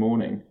very good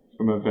morning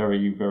from a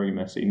very, very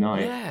messy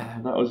night. Yeah.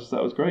 That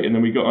was great. And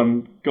then we got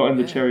in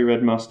the cherry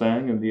red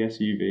Mustang and the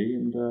SUV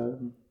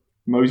and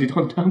moseyed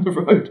on down the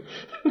road.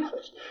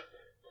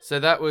 So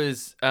that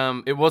was,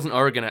 it wasn't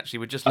Oregon actually,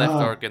 we just left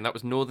Oregon, that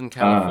was Northern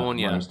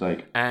California. My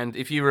mistake. And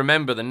if you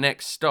remember, the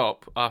next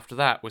stop after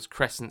that was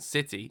Crescent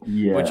City,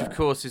 which of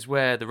course is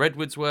where the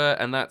Redwoods were,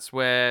 and that's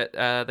where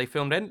they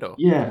filmed Endor.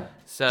 Yeah.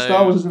 So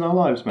Star Wars is in our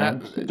lives,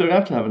 man. Don't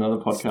have to have another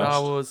podcast.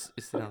 Star Wars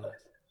is in our lives.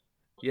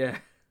 Yeah.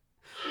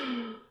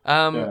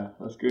 Yeah,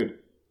 that's good.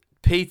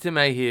 Peter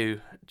Mayhew,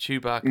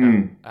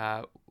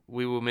 Chewbacca,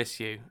 we will miss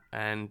you,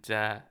 and,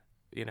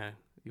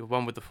 you're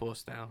one with the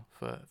Force now,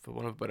 for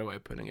want of a better way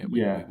of putting it.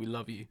 We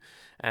love you,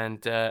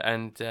 and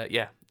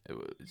it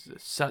was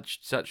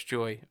such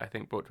joy, I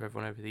think, brought to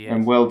everyone over the years.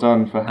 And well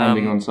done for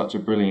handing on such a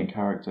brilliant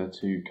character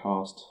to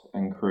cast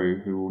and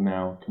crew, who will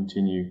now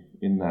continue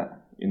in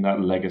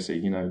that legacy.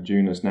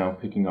 Junas now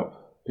picking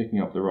up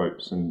the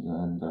ropes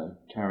and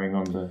carrying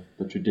on the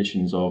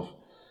traditions of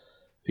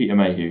Peter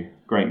Mayhew,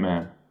 great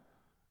man.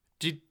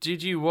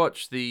 Did you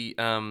watch the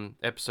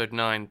episode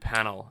 9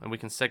 panel? And we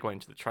can segue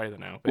into the trailer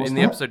now. But What's in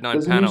the that? episode 9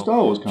 There's panel, a new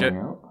Star Wars coming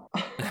out.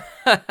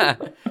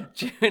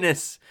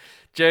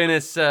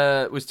 Jonas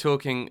was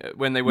talking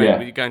when they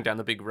were going down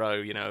the big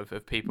row,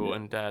 of people,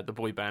 and the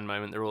boy band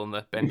moment. They're all on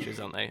the benches,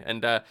 aren't they?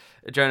 And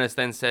Jonas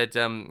then said,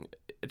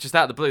 just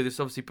out of the blue, this is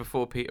obviously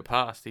before Peter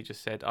passed. He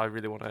just said, "I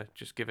really want to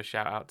just give a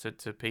shout out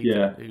to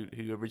Peter,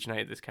 who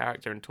originated this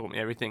character and taught me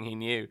everything he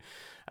knew."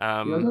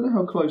 I don't know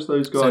how close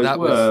those guys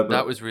were.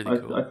 That was really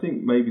cool. I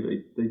think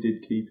maybe they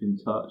did keep in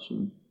touch,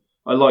 and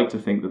I like to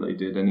think that they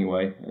did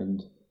anyway.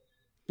 And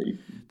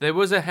there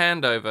was a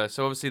handover,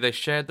 so obviously they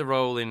shared the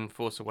role in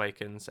Force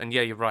Awakens, and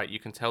yeah, you're right. You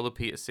can tell the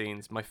Peter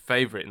scenes. My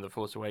favorite in the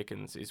Force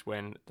Awakens is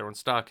when they're on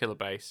Starkiller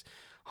Base.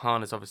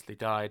 Han has obviously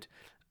died,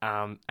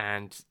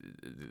 and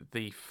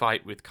the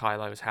fight with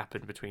Kylo has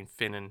happened between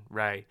Finn and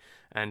Rey,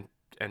 and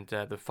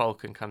the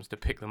Falcon comes to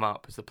pick them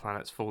up as the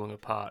planet's falling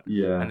apart.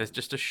 Yeah, and there's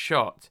just a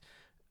shot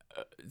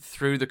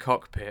through the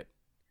cockpit,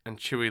 and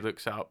Chewie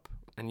looks up,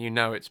 and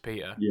it's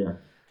Peter. Yeah.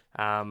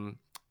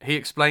 He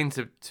explained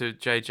to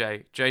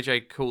JJ.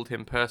 JJ called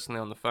him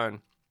personally on the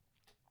phone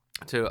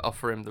to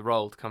offer him the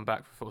role to come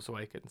back for Force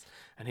Awakens,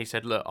 and he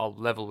said, "Look, I'll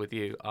level with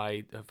you.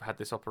 I have had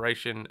this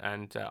operation,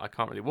 and I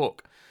can't really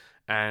walk."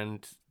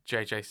 And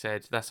JJ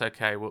said, "That's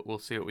okay. We'll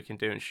see what we can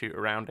do and shoot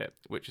around it,"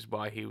 which is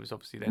why he was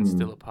obviously then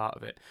still a part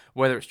of it.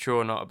 Whether it's true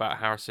or not about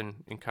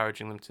Harrison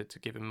encouraging them to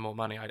give him more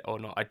money or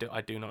not,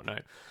 I do not know.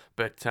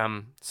 But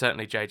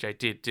certainly JJ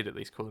did at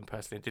least call him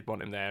personally and did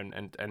want him there,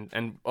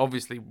 and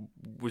obviously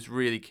was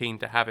really keen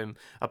to have him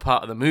a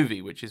part of the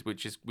movie, which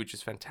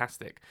is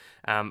fantastic.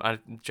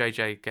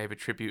 JJ gave a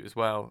tribute as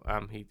well.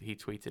 He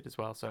tweeted as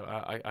well, so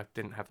I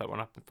didn't have that one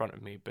up in front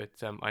of me, but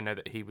I know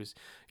that he was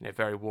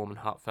very warm and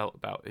heartfelt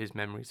about his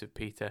memories of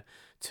Peter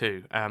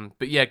too.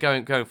 But yeah,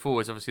 going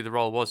forwards, obviously the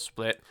role was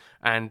split,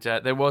 and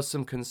there was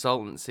some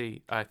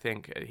consultancy. I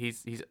think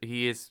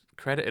he is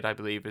credited, I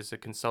believe, as a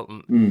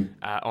consultant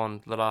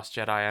on The Last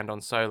Jedi and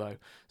on Solo.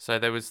 So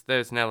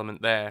there's an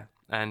element there,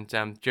 and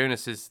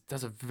Jonas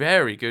does a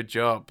very good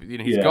job.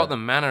 He's got the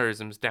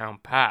mannerisms down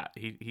pat.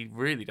 He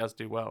really does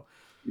do well.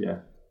 Yeah,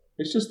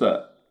 it's just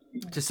that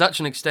To such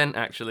an extent,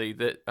 actually,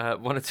 that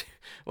one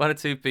or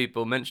two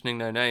people, mentioning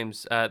no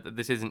names,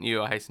 this isn't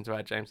you, I hasten to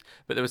add, James,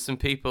 but there were some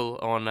people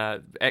on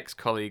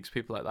ex-colleagues,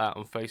 people like that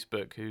on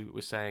Facebook who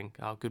were saying,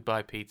 "Oh,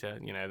 goodbye, Peter."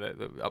 You know,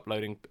 they're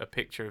uploading a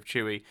picture of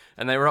Chewie,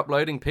 and they were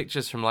uploading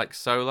pictures from like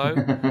Solo,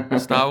 the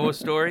Star Wars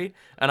story,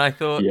 and I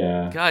thought,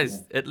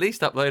 guys, at least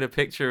upload a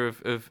picture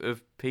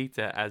of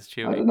Peter as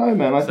Chewie. I don't know,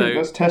 man. I think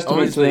that's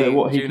testament to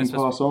what he can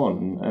pass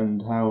on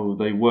and how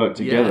they work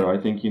together. I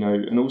think,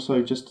 and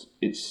also just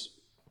it's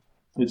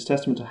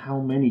testament to how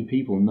many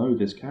people know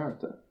this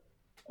character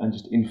and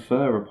just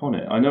infer upon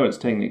it. I know it's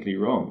technically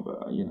wrong,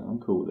 but I'm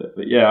cool with it.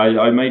 But yeah,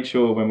 I made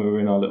sure when we were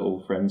in our little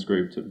friends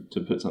group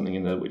to put something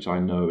in there which I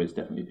know is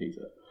definitely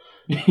Peter.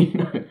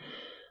 Because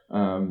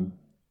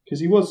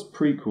he was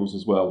prequels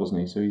as well,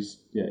 wasn't he? So he's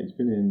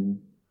been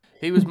in.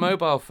 He was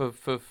mobile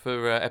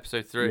for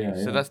episode 3,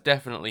 so that's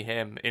definitely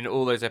him in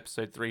all those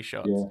episode 3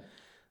 shots. Yeah.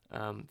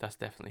 That's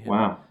definitely him.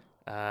 Wow.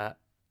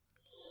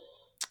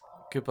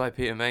 Goodbye,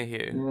 Peter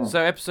Mayhew. Yeah.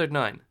 So, episode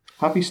 9.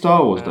 Happy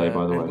Star Wars Day,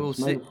 by the way. It's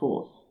May the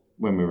 4th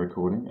when we're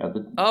recording.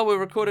 We're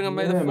recording on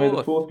May the 4th. May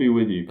the 4th be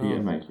with you,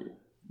 Peter Mayhew.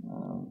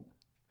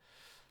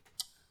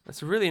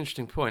 That's a really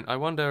interesting point. I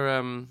wonder...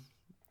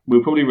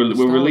 we'll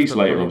release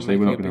later, obviously.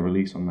 We're not going to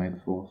release on May the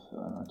 4th.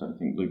 I don't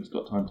think Luke's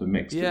got time to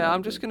mix. Yeah,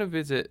 I'm just going to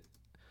visit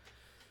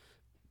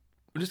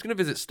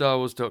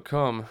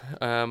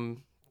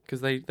StarWars.com.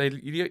 Because they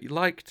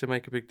like to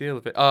make a big deal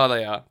of it. Oh,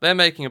 they are. They're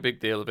making a big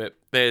deal of it.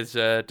 There's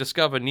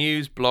discover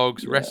news,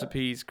 blogs,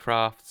 recipes,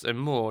 crafts, and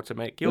more to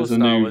make your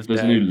Star Wars day.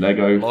 There's a new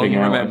Lego thing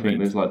out. I think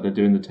they're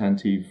doing the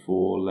Tantive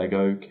 4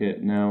 Lego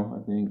kit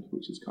now, I think,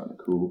 which is kind of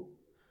cool.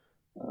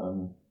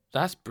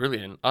 That's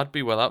brilliant. I'd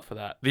be well up for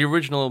that. The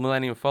original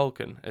Millennium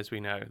Falcon, as we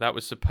know, that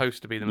was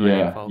supposed to be the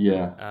Millennium Falcon.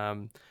 Yeah.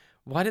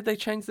 Why did they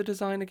change the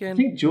design again? I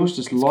think George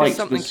just liked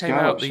the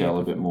Scout shell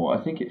a bit more. I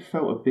think it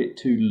felt a bit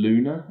too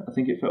lunar. I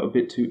think it felt a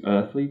bit too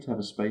earthly to have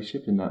a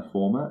spaceship in that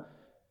format.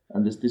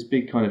 And there's this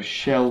big kind of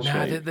shell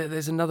shape.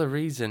 There's another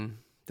reason.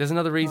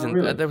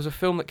 Really? There was a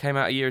film that came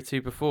out a year or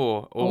two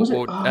before, or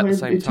at the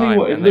same time,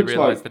 and they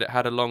realised that it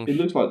had a long... It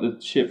looks like the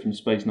ship from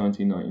Space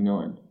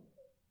 1999.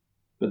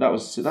 But that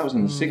was in the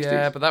 60s.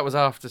 Yeah, but that was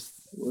after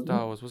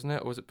Star Wars, wasn't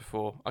it? Or was it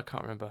before? I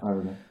can't remember. I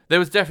don't know. There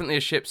was definitely a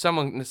ship.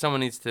 Someone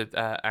needs to...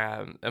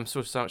 I'm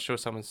sure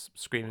someone's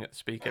screaming at the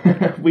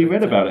speaker. We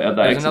read about it at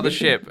that There's another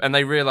ship, and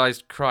they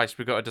realised, Christ,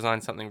 we've got to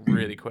design something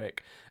really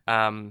quick.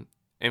 In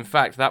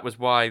fact, that was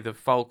why the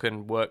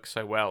Falcon works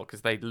so well,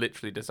 because they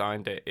literally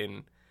designed it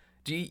in...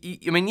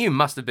 you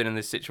must have been in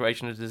this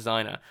situation as a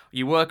designer.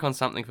 You work on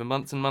something for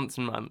months and months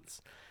and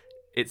months.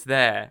 It's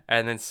there,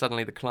 and then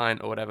suddenly the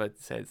client or whatever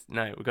says,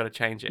 no, we've got to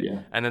change it.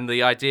 Yeah. And then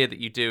the idea that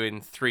you do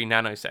in 3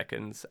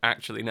 nanoseconds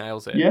actually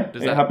nails it. Yeah,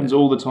 it happens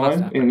all the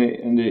time, and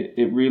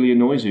it really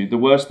annoys you. The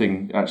worst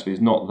thing, actually,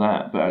 is not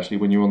that, but actually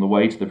when you're on the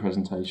way to the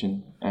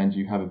presentation and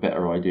you have a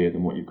better idea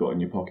than what you've got in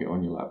your pocket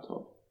on your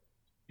laptop,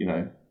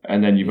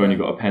 and then you've only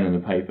got a pen and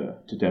a paper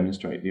to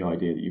demonstrate the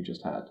idea that you've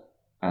just had.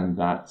 And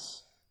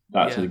that's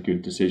a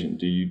good decision.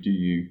 Do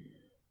you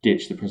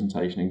ditch the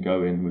presentation and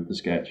go in with the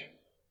sketch?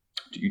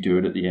 Do you do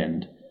it at the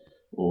end,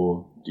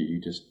 or do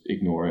you just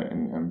ignore it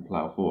and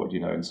plow forward?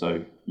 And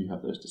so you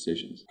have those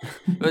decisions.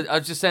 But I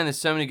was just saying, there's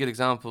so many good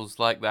examples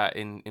like that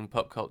in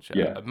pop culture.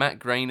 Yeah. Matt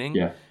Groening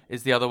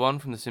is the other one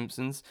from The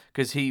Simpsons,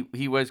 because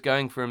he was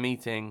going for a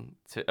meeting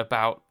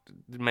about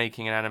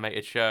making an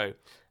animated show,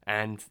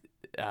 and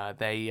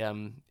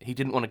he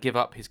didn't want to give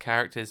up his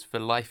characters for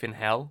Life in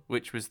Hell,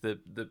 which was the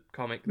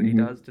comic that he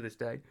does to this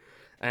day,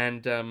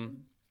 and.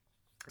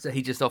 So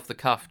he just off the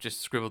cuff just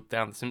scribbled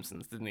down The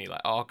Simpsons, didn't he?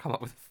 Like, I'll come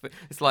up with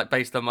it's like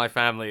based on my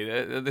family.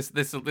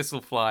 This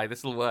will fly.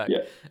 This will work.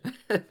 Yeah.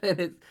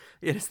 And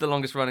it's the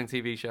longest running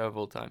TV show of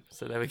all time.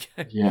 So there we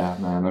go. Yeah,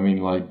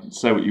 man.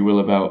 Say what you will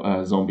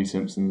about Zombie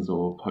Simpsons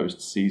or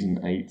post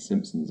season 8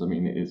 Simpsons.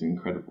 It is an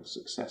incredible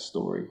success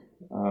story.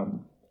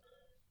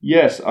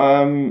 Yes.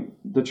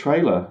 The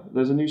trailer.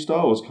 There's a new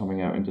Star Wars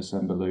coming out in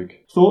December. Luke,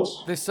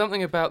 thoughts? There's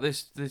something about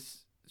this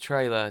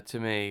trailer to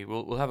me.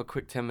 We'll have a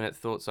quick 10-minute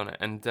thoughts on it,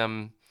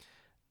 and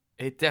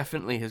it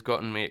definitely has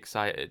gotten me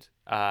excited.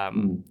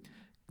 The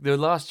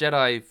Last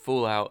Jedi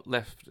Fallout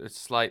left a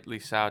slightly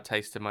sour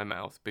taste in my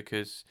mouth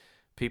because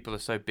people are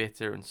so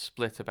bitter and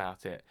split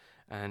about it,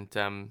 and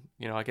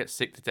I get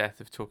sick to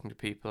death of talking to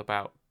people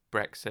about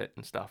Brexit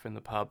and stuff in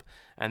the pub,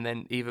 and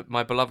then even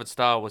my beloved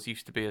Star Wars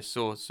used to be a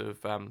source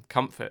of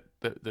comfort,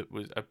 that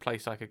was a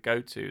place I could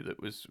go to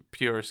that was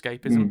pure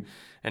escapism,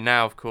 and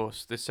now of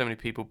course there's so many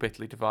people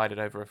bitterly divided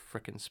over a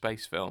frickin'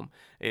 space film.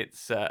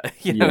 It's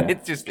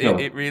it's just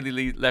it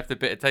really left a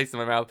bitter taste in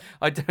my mouth.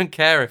 I don't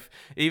care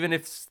even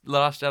if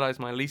Last Jedi is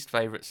my least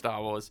favourite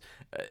Star Wars,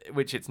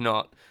 which it's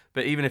not,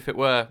 but even if it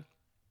were,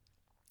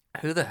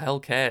 who the hell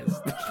cares?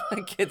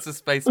 Like, it's a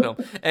space film.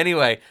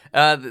 Anyway,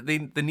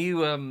 the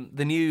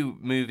new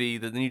movie,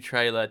 the new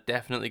trailer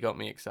definitely got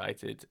me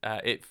excited.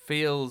 It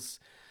feels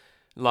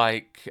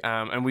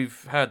And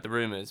we've heard the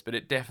rumors, but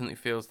it definitely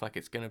feels like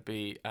it's going to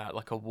be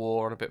like a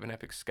war on a bit of an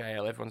epic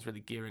scale. Everyone's really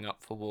gearing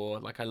up for war.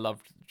 Like, I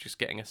loved just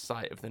getting a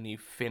sight of the new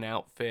Finn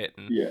outfit,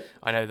 and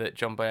I know that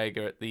John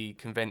Boyega at the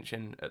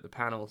convention at the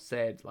panel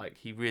said like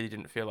he really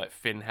didn't feel like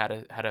Finn had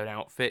an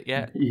outfit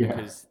yet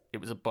because it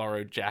was a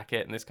borrowed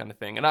jacket and this kind of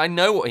thing. And I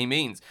know what he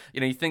means.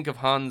 You know, you think of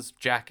Han's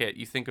jacket,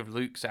 you think of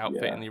Luke's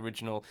outfit in the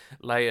original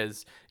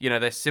Leia's. You know,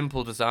 they're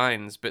simple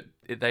designs, but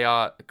they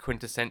are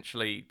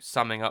quintessentially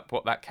summing up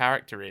what that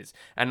character is.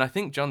 And I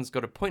think John's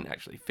got a point,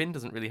 actually. Finn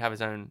doesn't really have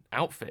his own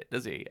outfit,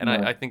 does he? And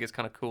I think it's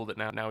kind of cool that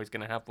now he's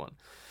going to have one.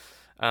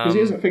 Because he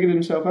hasn't figured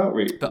himself out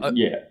really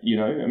yet, you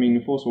know? I mean,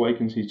 in Force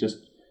Awakens, he's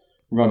just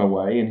run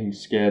away and he's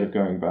scared of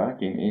going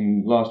back.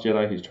 In Last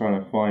Jedi, he's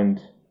trying to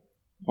find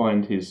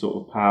his sort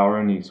of power,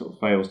 and he sort of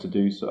fails to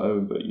do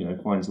so, but, you know,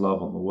 finds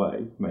love on the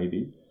way,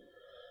 maybe.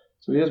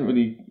 So he hasn't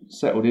really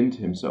settled into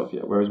himself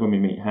yet, whereas when we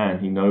meet Han,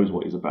 he knows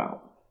what he's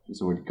about.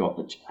 He's already got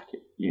the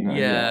jacket, you know?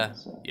 Yeah.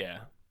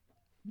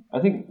 I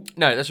think...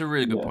 No, that's a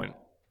really good point.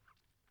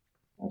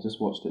 I just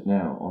watched it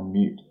now on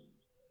mute.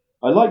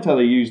 I liked how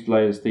they used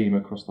Leia's theme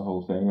across the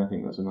whole thing. I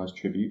think that's a nice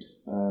tribute.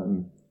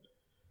 I'm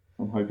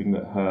hoping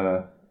that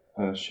her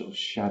sort of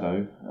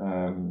shadow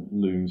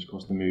looms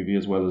across the movie,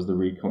 as well as the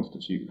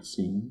reconstituted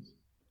scenes.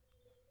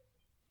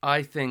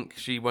 I think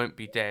she won't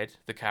be dead,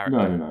 the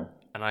character. No.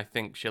 And I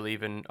think she'll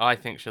even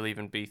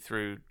be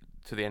through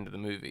to the end of the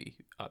movie.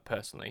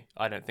 Personally,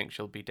 I don't think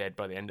she'll be dead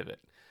by the end of it.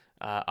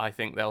 I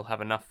think they'll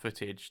have enough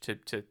footage to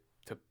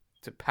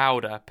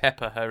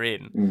pepper her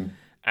in,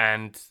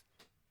 and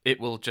it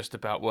will just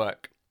about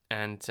work.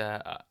 And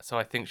so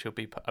I think she'll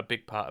be a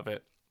big part of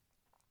it.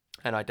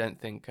 And I don't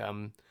think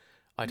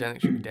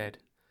she'll be dead.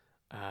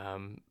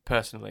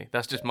 Personally,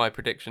 that's just my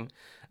prediction.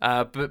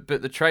 But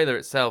the trailer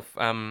itself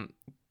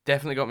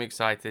definitely got me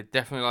excited.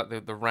 Definitely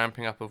like the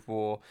ramping up of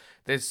war.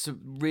 There's some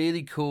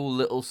really cool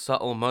little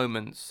subtle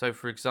moments. So,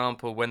 for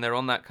example, when they're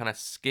on that kind of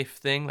skiff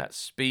thing, that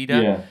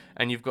speeder,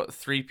 and you've got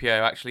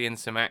 3PO actually in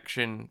some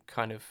action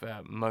kind of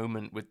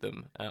moment with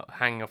them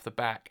hanging off the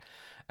back.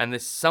 And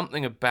there's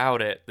something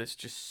about it that's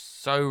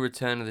just so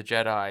Return of the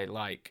Jedi.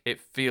 Like, it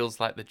feels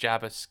like the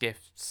Jabba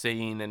skiff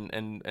scene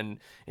and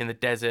in the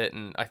desert.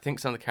 And I think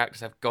some of the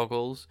characters have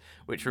goggles,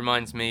 which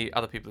reminds me,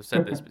 other people have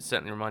said this, but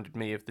certainly reminded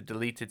me of the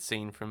deleted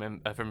scene from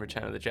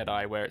Return of the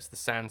Jedi, where it's the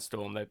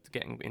sandstorm. They're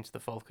getting into the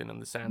Falcon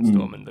and the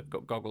sandstorm, and they've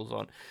got goggles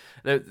on.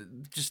 They're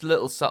just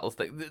little subtle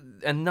things.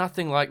 And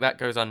nothing like that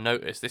goes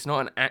unnoticed. It's not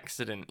an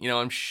accident. You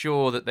know, I'm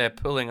sure that they're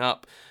pulling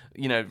up,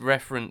 you know,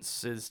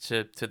 references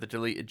to the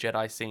deleted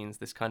Jedi scenes,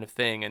 this kind of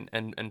thing,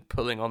 and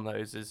pulling on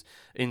those as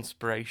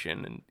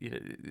inspiration. And, you know,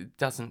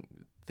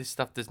 this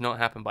stuff does not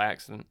happen by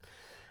accident.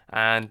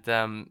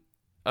 And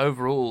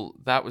overall,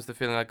 that was the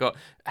feeling I got.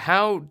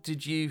 How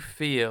did you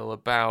feel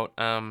about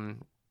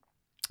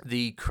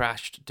the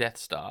crashed Death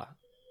Star?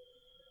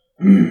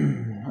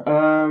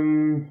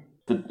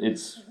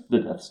 It's the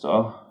Death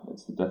Star.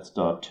 It's the Death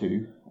Star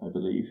 2, I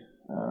believe,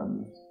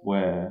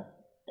 where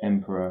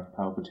Emperor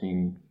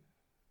Palpatine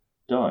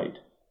died.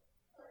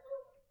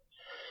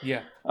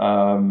 Yeah.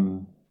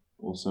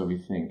 Or so we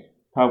think.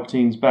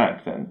 Palpatine's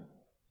back then,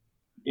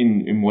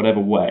 in whatever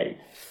way.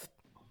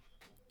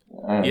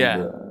 And,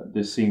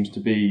 this seems to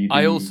be.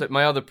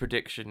 My other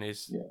prediction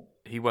is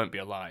he won't be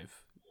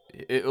alive.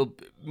 It'll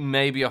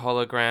maybe a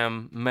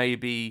hologram,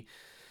 maybe.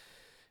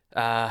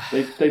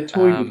 They've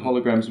toyed with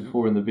holograms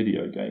before in the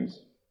video games,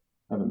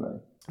 haven't they?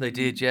 They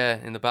did,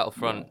 in the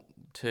Battlefront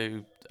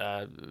 2,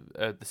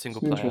 the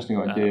single player. It's an interesting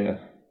idea.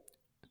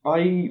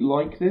 I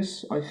like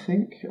this, I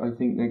think. I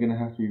think they're going to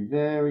have to be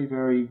very,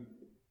 very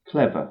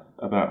clever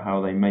about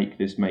how they make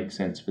this make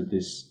sense for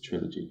this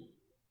trilogy,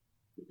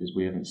 because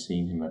we haven't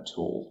seen him at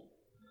all.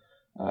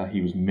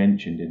 He was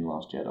mentioned in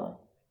Last Jedi.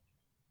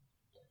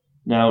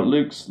 Now,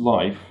 Luke's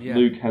life,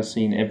 Luke has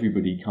seen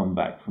everybody come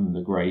back from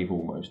the grave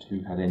almost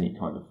who had any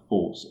kind of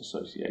Force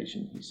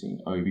association. He's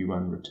seen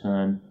Obi-Wan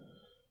return,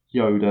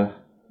 Yoda.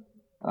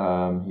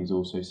 He's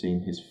also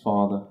seen his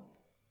father.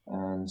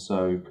 And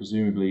so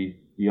presumably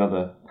the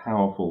other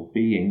powerful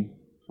being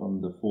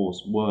from the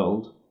Force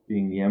world,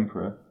 being the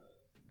Emperor,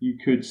 you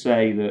could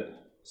say that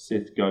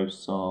Sith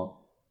ghosts are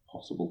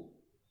possible.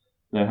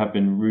 There have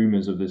been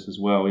rumours of this as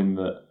well, in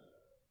that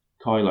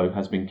Kylo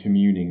has been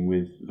communing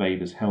with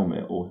Vader's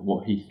helmet, or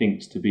what he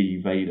thinks to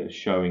be Vader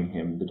showing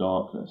him the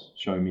darkness.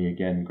 Show me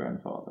again,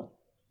 grandfather.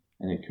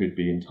 And it could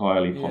be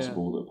entirely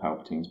possible that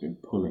Palpatine's been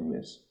pulling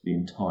this the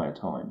entire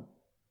time.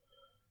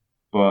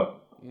 But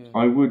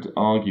I would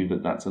argue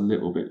that that's a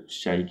little bit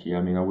shaky.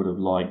 I mean, I would have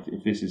liked,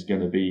 if this is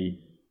going to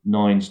be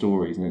 9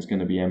 stories and it's going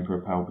to be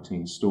Emperor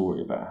Palpatine's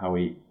story about how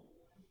he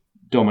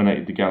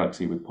dominated the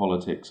galaxy with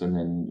politics and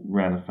then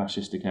ran a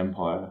fascistic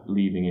empire,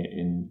 leaving it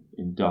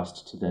in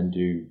dust to then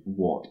do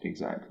what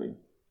exactly?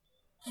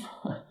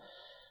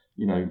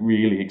 You know,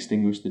 really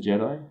extinguish the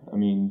Jedi? I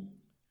mean,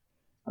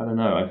 I don't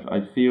know.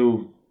 I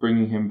feel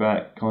bringing him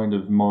back kind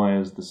of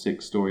mires the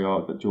 6-story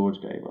arc that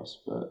George gave us,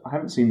 but I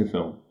haven't seen the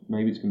film.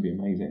 Maybe it's going to be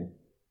amazing.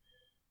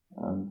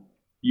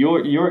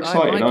 You're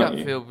excited, aren't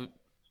you?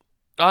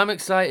 I'm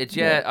excited.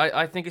 Yeah,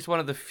 I think it's one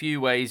of the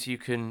few ways you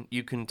can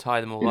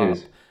tie them all It up.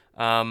 is.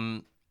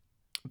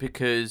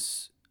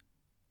 Because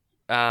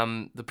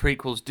the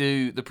prequels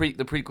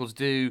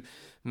do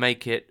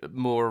make it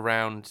more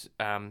around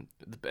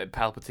the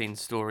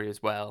Palpatine's story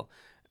as well.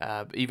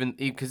 Even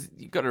because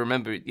you've got to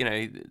remember,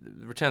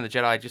 Return of the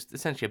Jedi just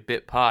essentially a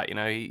bit part.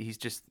 He's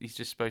just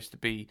supposed to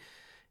be.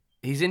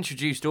 He's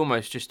introduced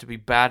almost just to be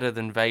badder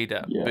than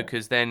Vader,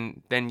 because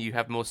then you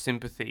have more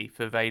sympathy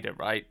for Vader,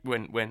 right?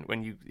 When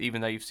you,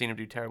 even though you've seen him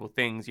do terrible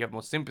things, you have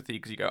more sympathy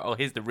because you go, oh,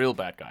 here's the real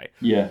bad guy.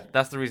 Yeah,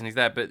 that's the reason he's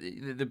there. But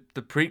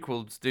the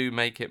prequels do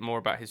make it more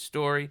about his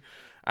story,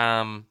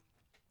 and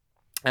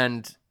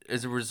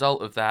as a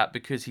result of that,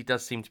 because he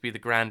does seem to be the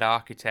grand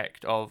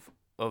architect of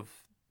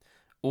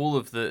all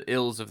of the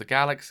ills of the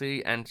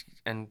galaxy, and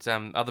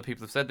other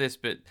people have said this,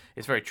 but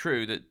it's very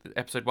true that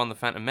Episode 1, The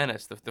Phantom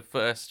Menace, the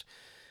first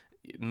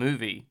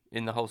movie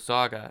in the whole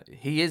saga,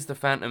 he is the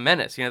Phantom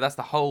Menace. That's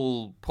the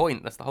whole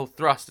point, that's the whole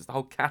thrust, it's the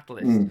whole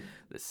catalyst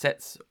that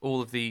sets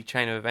all of the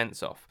chain of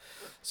events off.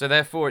 So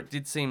therefore it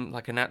did seem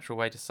like a natural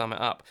way to sum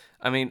it up.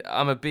 I mean,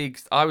 I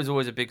was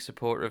always a big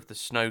supporter of the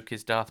Snoke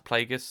is Darth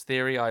Plagueis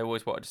theory. I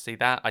always wanted to see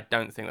that. I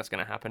don't think that's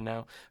going to happen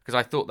now, because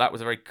I thought that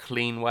was a very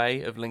clean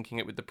way of linking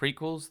it with the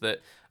prequels, that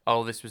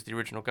this was the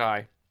original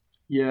guy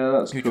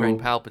who trained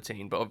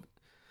Palpatine.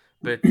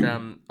 But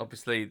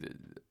obviously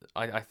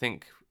I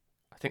think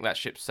that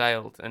ship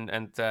sailed, and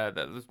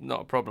that was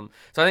not a problem.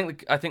 So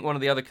I think one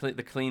of the other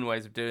the clean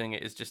ways of doing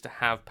it is just to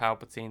have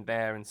Palpatine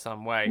there in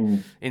some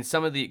way. In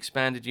some of the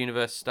expanded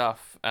universe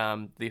stuff,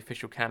 the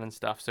official canon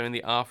stuff. So in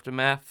the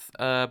Aftermath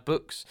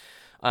books,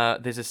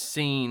 there's a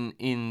scene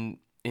in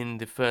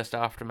the first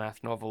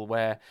Aftermath novel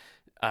where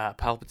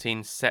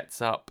Palpatine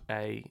sets up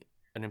an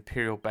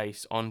Imperial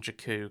base on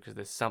Jakku because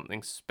there's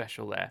something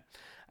special there,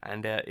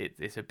 and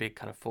it's a big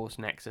kind of Force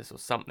nexus or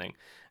something,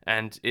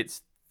 and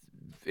it's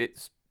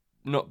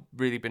not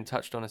really been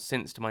touched on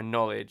since, to my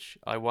knowledge.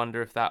 I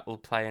wonder if that will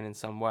play in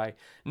some way.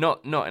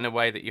 Not in a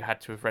way that you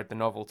had to have read the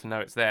novel to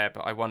know it's there,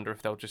 but I wonder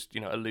if they'll just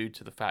allude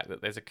to the fact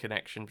that there's a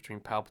connection between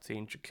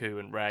Palpatine, Jakku,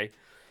 and Rey.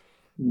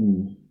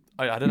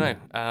 I don't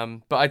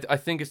know. But I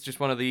think it's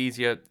just one of the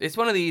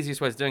easiest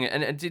ways of doing it.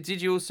 And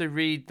did you also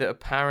read that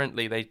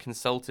apparently they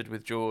consulted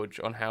with George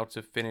on how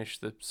to finish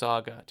the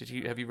saga?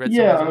 Have you read?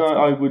 Yeah,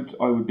 I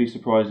would be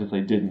surprised if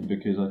they didn't,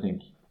 because I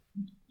think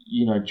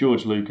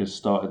George Lucas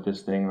started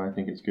this thing, and I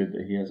think it's good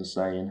that he has a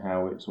say in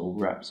how it sort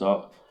of wraps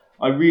up.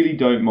 I really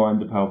don't mind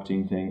the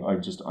Palpatine thing.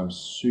 I'm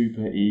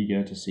super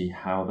eager to see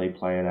how they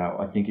play it out.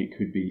 I think it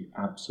could be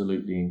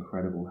absolutely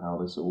incredible how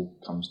this all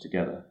comes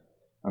together,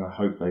 and I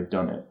hope they've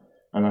done it.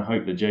 And I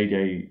hope that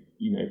JJ,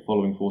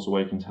 following Force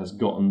Awakens, has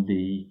gotten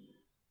the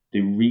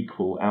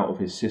requel out of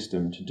his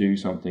system to do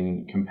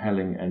something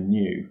compelling and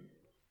new.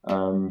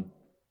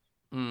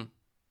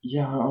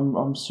 Yeah,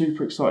 I'm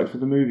super excited for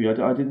the movie.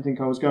 I didn't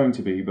think I was going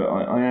to be, but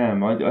I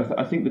am.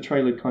 I think the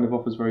trailer kind of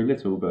offers very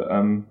little, but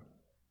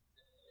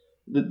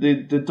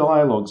the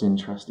dialogue's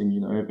interesting,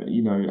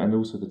 and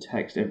also the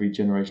text. Every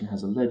generation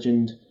has a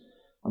legend.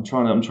 I'm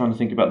trying to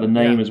think about the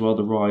name as well.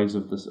 The Rise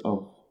of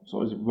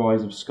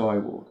Rise of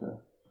Skywalker.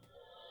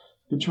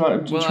 I'm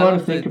trying to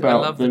think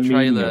about the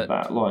meaning of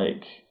that.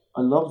 Like,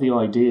 I love the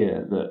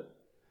idea that,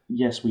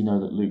 yes, we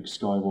know that Luke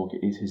Skywalker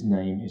is his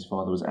name. His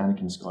father was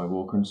Anakin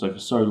Skywalker, and so for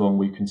so long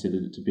we've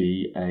considered it to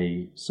be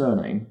a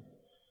surname.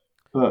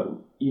 But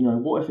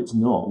what if it's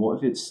not?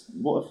 What if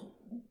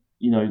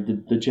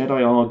the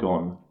Jedi are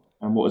gone,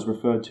 and what is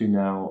referred to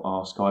now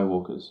are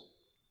Skywalkers?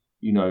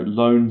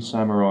 Lone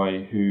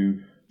samurai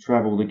who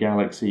travel the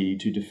galaxy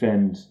to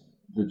defend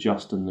the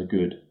just and the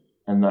good,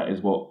 and that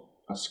is what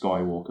a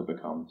Skywalker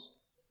becomes.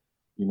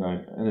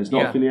 And it's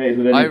not affiliated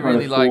with any kind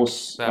of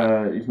Force.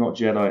 It's not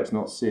Jedi. It's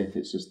not Sith.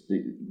 It's just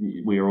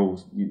we are all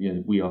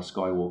we are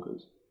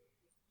Skywalkers,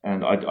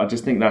 and I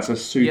just think that's a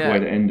super way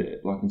to end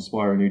it, like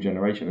inspire a new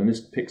generation. And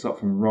this picks up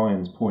from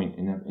Ryan's point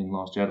in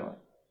Last Jedi,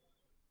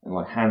 and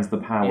like hands the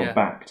power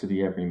back to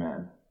the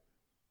everyman,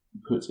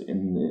 puts it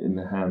in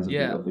the hands of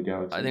the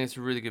galaxy. I think it's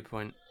a really good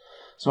point.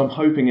 So I'm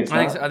hoping it's.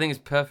 I think it's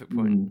a perfect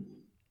point.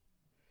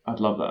 I'd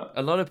love that.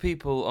 A lot of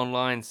people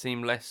online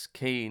seem less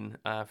keen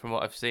from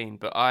what I've seen,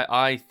 but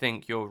I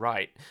think you're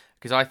right,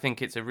 because I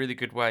think it's a really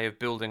good way of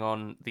building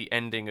on the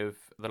ending of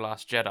The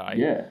Last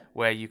Jedi,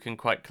 where you can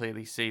quite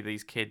clearly see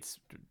these kids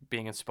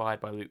being inspired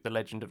by the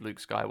legend of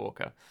Luke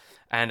Skywalker.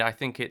 And I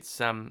think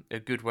it's a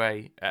good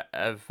way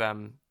of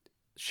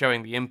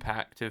showing the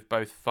impact of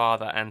both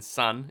father and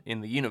son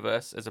in the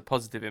universe as a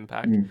positive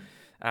impact.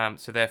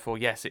 So therefore,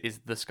 yes, it is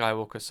the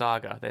Skywalker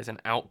saga. There's an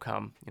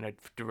outcome,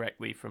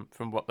 directly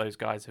from what those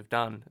guys have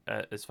done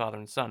as father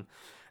and son,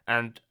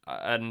 and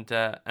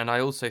I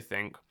also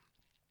think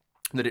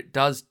that it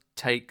does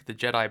take the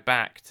Jedi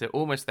back to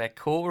almost their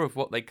core of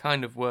what they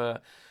kind of were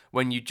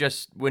when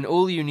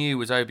all you knew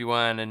was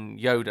Obi-Wan and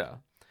Yoda.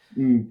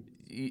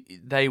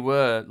 They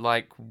were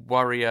like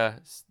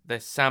warrior, they're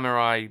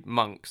samurai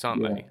monks,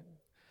 aren't they?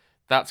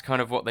 That's kind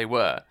of what they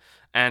were.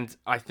 And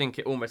I think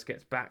it almost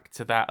gets back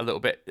to that a little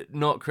bit,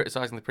 not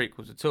criticising the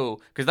prequels at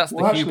all, because that's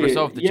Well, the actually, hubris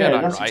of the yeah,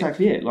 Jedi, that's right?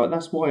 exactly it. Like,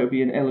 that's why it would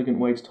be an elegant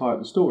way to tie up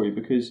the story,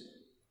 because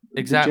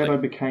Exactly. the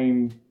Jedi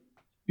became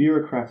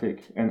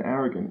bureaucratic and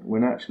arrogant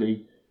when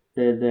actually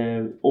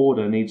their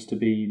order needs to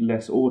be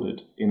less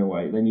ordered in a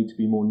way. They need to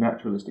be more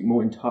naturalistic,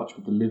 more in touch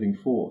with the living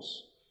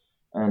force.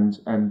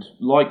 And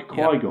like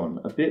Qui-Gon,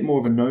 a bit more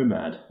of a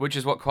nomad. Which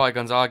is what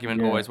Qui-Gon's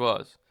argument always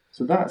was.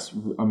 So that's,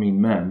 I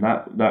mean, man,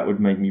 that would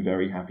make me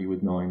very happy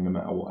with 9 no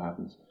matter what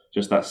happens.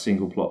 Just that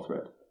single plot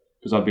thread.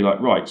 Because I'd be like,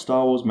 right,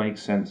 Star Wars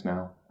makes sense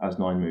now as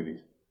 9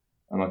 movies.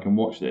 And I can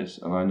watch this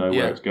and I know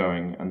where it's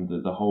going and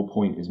the whole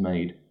point is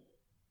made.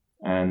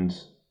 And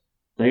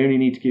they only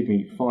need to give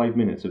me 5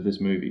 minutes of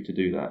this movie to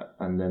do that.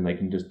 And then they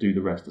can just do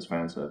the rest as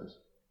fan service.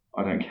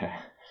 I don't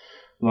care.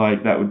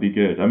 Like, that would be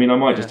good. I mean, I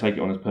might just take it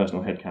on as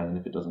personal headcanon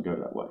if it doesn't go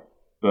that way.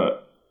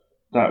 But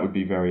that would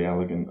be very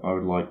elegant. I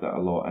would like that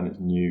a lot, and it's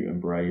new and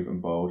brave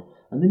and bold.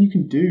 And then you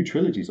can do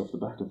trilogies off the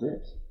back of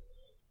this.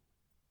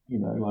 You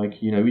know,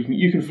 like, you know,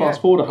 you can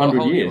fast forward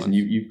 100 years, and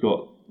you've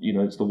got, you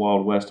know, it's the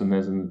Wild West, and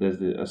there's a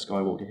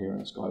Skywalker here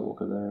and a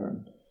Skywalker there,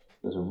 and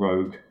there's a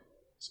rogue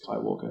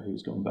Skywalker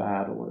who's gone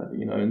bad or whatever,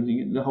 you know,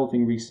 and the whole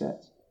thing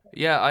resets.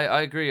 Yeah,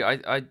 I agree.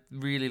 I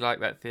really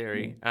like that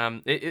theory.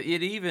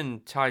 It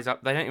even ties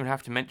up. They don't even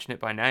have to mention it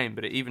by name,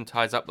 but it even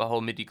ties up the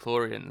whole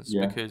midi-chlorians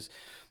because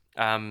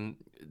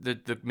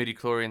the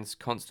midi-chlorians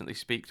constantly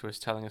speak to us,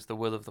 telling us the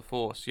will of the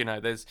Force. You know,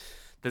 there's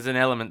an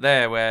element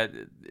there where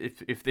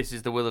if this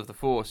is the will of the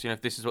Force, you know,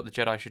 if this is what the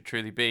Jedi should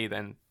truly be,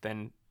 then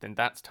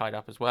that's tied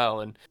up as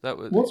well. And that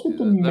was what's with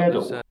the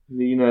medal? Was, that's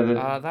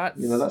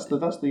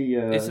the.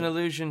 It's an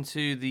allusion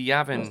to the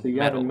Yavin that's the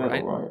Yavin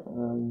medal, right?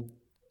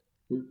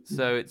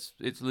 So it's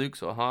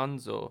Luke's or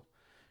Han's or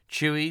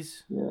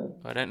Chewie's. Yeah,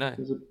 I don't know.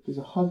 There's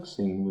a hug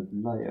scene with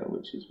Leia,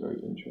 which is very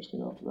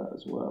interesting after that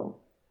as well.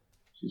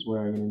 She's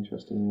wearing an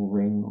interesting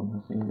ring on her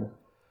finger.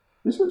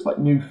 This looks like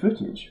new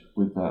footage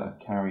with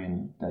Carrie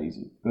and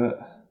Daisy,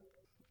 but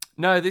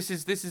no, this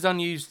is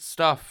unused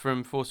stuff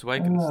from Force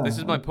Awakens. This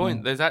is my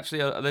point. There's actually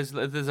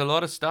there's a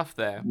lot of stuff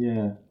there.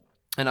 Yeah,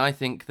 and I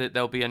think that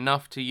there'll be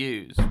enough to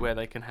use where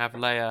they can have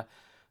Leia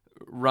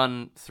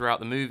run throughout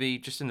the movie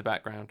just in the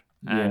background,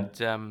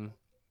 and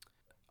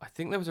I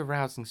think there was a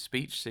rousing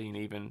speech scene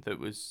even that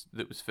was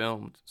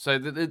filmed. So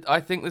I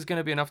think there's going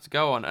to be enough to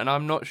go on, and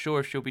I'm not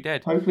sure if she'll be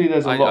dead. Hopefully,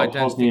 there's a lot of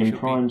Hosnian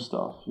Prime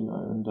stuff, you know,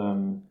 and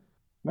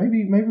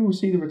maybe we'll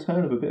see the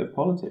return of a bit of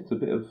politics, a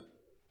bit of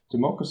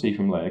democracy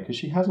from Leia, because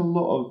she has a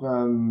lot of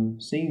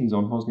scenes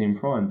on Hosnian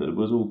Prime that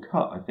was all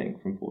cut, I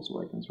think, from Force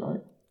Awakens, right?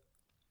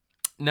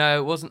 No,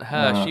 it wasn't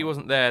her. She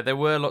wasn't there. There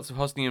were lots of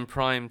Hosnian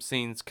Prime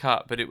scenes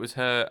cut, but it was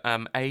her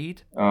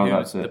aide,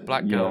 who's the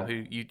black girl,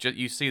 who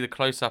you see the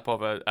close up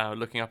of her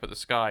looking up at the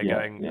sky,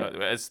 going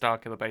as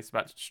Starkiller Base is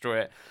about to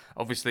destroy it.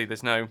 Obviously,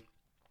 there's no.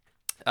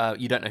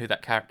 You don't know who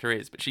that character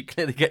is, but she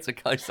clearly gets a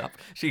close up.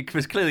 She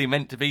was clearly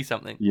meant to be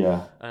something.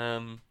 Yeah.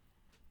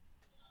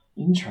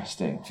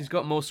 Interesting. She's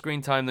got more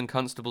screen time than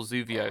Constable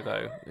Zuvio,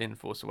 though, in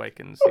Force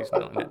Awakens. Who's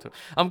not in it.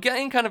 I'm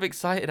getting kind of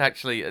excited,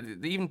 actually.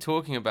 Even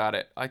talking about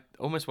it, I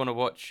almost want to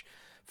watch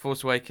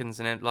Force Awakens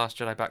and Last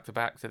Jedi back to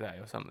back today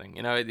or something.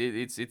 You know,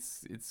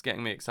 it's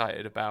getting me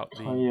excited about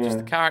just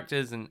the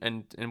characters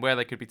and where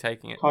they could be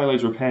taking it.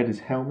 Kylo's repaired his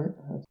helmet.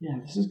 Yeah,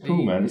 this is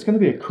cool, man. It's going to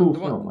be a cool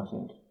film, I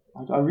think.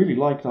 I really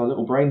liked our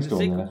little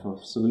brainstorm there for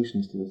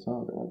solutions to the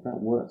target. Like,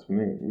 that works for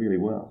me really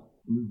well.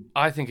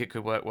 I think it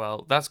could work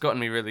well. That's gotten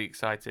me really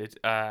excited.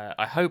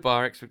 I hope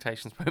our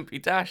expectations won't be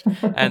dashed,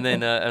 and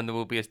then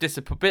we'll be as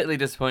bitterly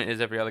disappointed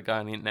as every other guy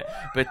on the internet.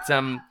 But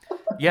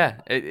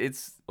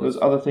it's. There's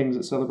other things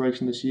at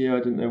Celebration this year. I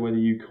didn't know whether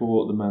you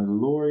caught the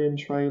Mandalorian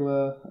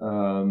trailer,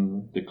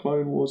 the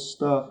Clone Wars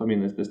stuff. I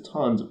mean, there's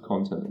tons of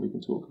content that we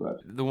can talk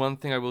about. The one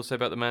thing I will say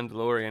about the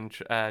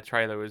Mandalorian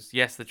trailer was,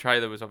 yes, the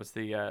trailer was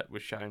obviously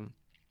was shown.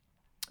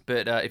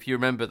 But if you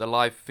remember, the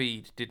live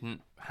feed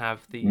didn't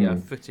have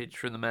the footage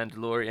from the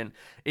Mandalorian.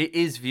 It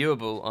is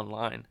viewable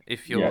online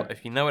if you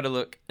know where to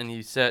look and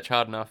you search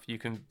hard enough. You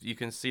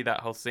can see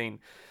that whole scene,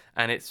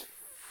 and it's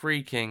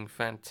freaking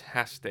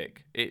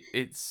fantastic.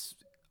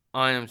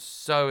 I am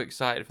so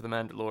excited for the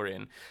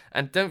Mandalorian,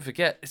 and don't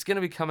forget, it's going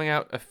to be coming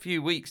out a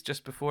few weeks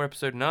just before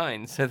Episode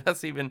 9, so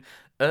that's even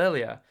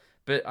earlier.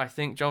 But I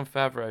think Jon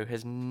Favreau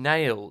has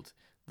nailed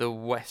the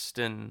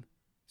Western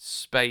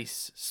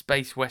space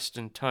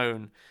Western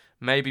tone,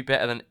 maybe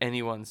better than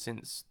anyone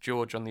since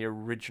George on the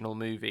original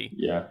movie.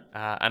 Yeah.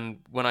 And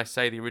when I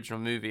say the original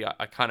movie,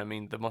 I kind of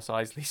mean the Mos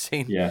Eisley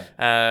scene. Yeah.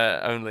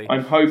 Only.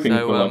 I'm hoping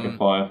for like a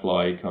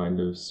Firefly kind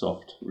of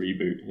soft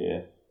reboot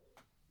here.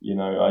 You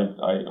know,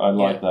 I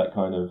like that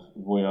kind of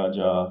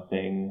Voyager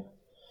thing.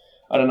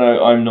 I don't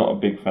know, I'm not a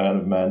big fan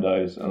of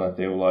Mandos, and I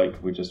feel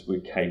like we're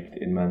caked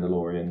in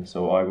Mandalorian,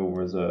 so I will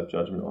reserve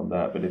judgment on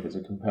that. But if it's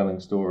a compelling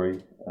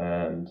story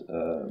and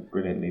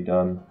brilliantly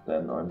done,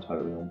 then I'm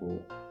totally on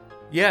board.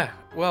 Yeah,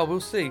 well, we'll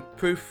see.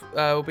 Proof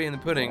will be in the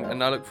pudding,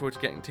 and I look forward to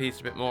getting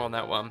teased a bit more on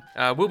that one.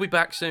 We'll be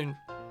back soon.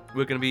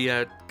 We're going to be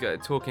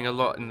talking a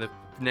lot in the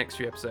next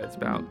few episodes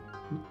about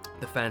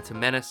the Phantom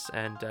Menace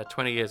and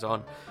 20 years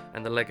on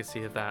and the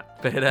legacy of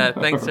that. But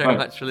thanks very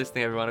much for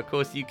listening, everyone. Of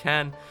course, you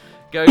can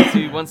go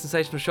to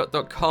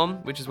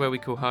onesensationalshot.com, which is where we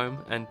call home,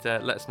 and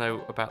let us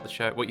know about the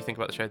show, what you think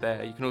about the show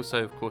there. You can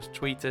also, of course,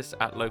 tweet us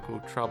at Local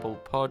Trouble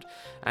Pod,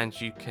 and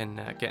you can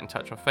get in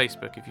touch on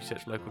Facebook if you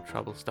search Local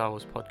Trouble Star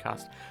Wars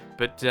Podcast.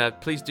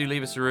 But please do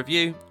leave us a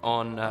review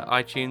on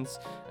iTunes,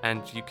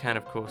 and you can,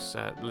 of course,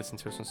 listen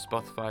to us on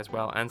Spotify as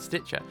well and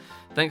Stitcher.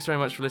 Thanks very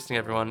much for listening,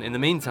 everyone. In the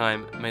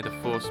meantime, may the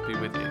Force be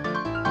with you.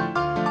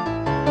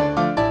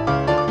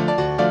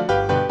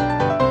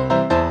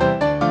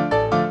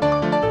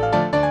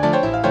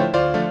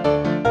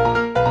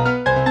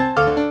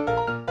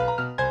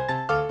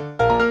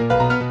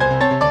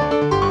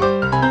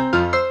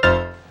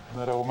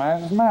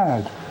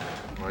 Mad.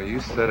 Well, you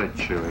said it,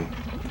 Chewie.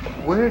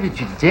 Where did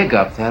you dig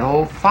up that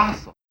old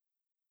fossil?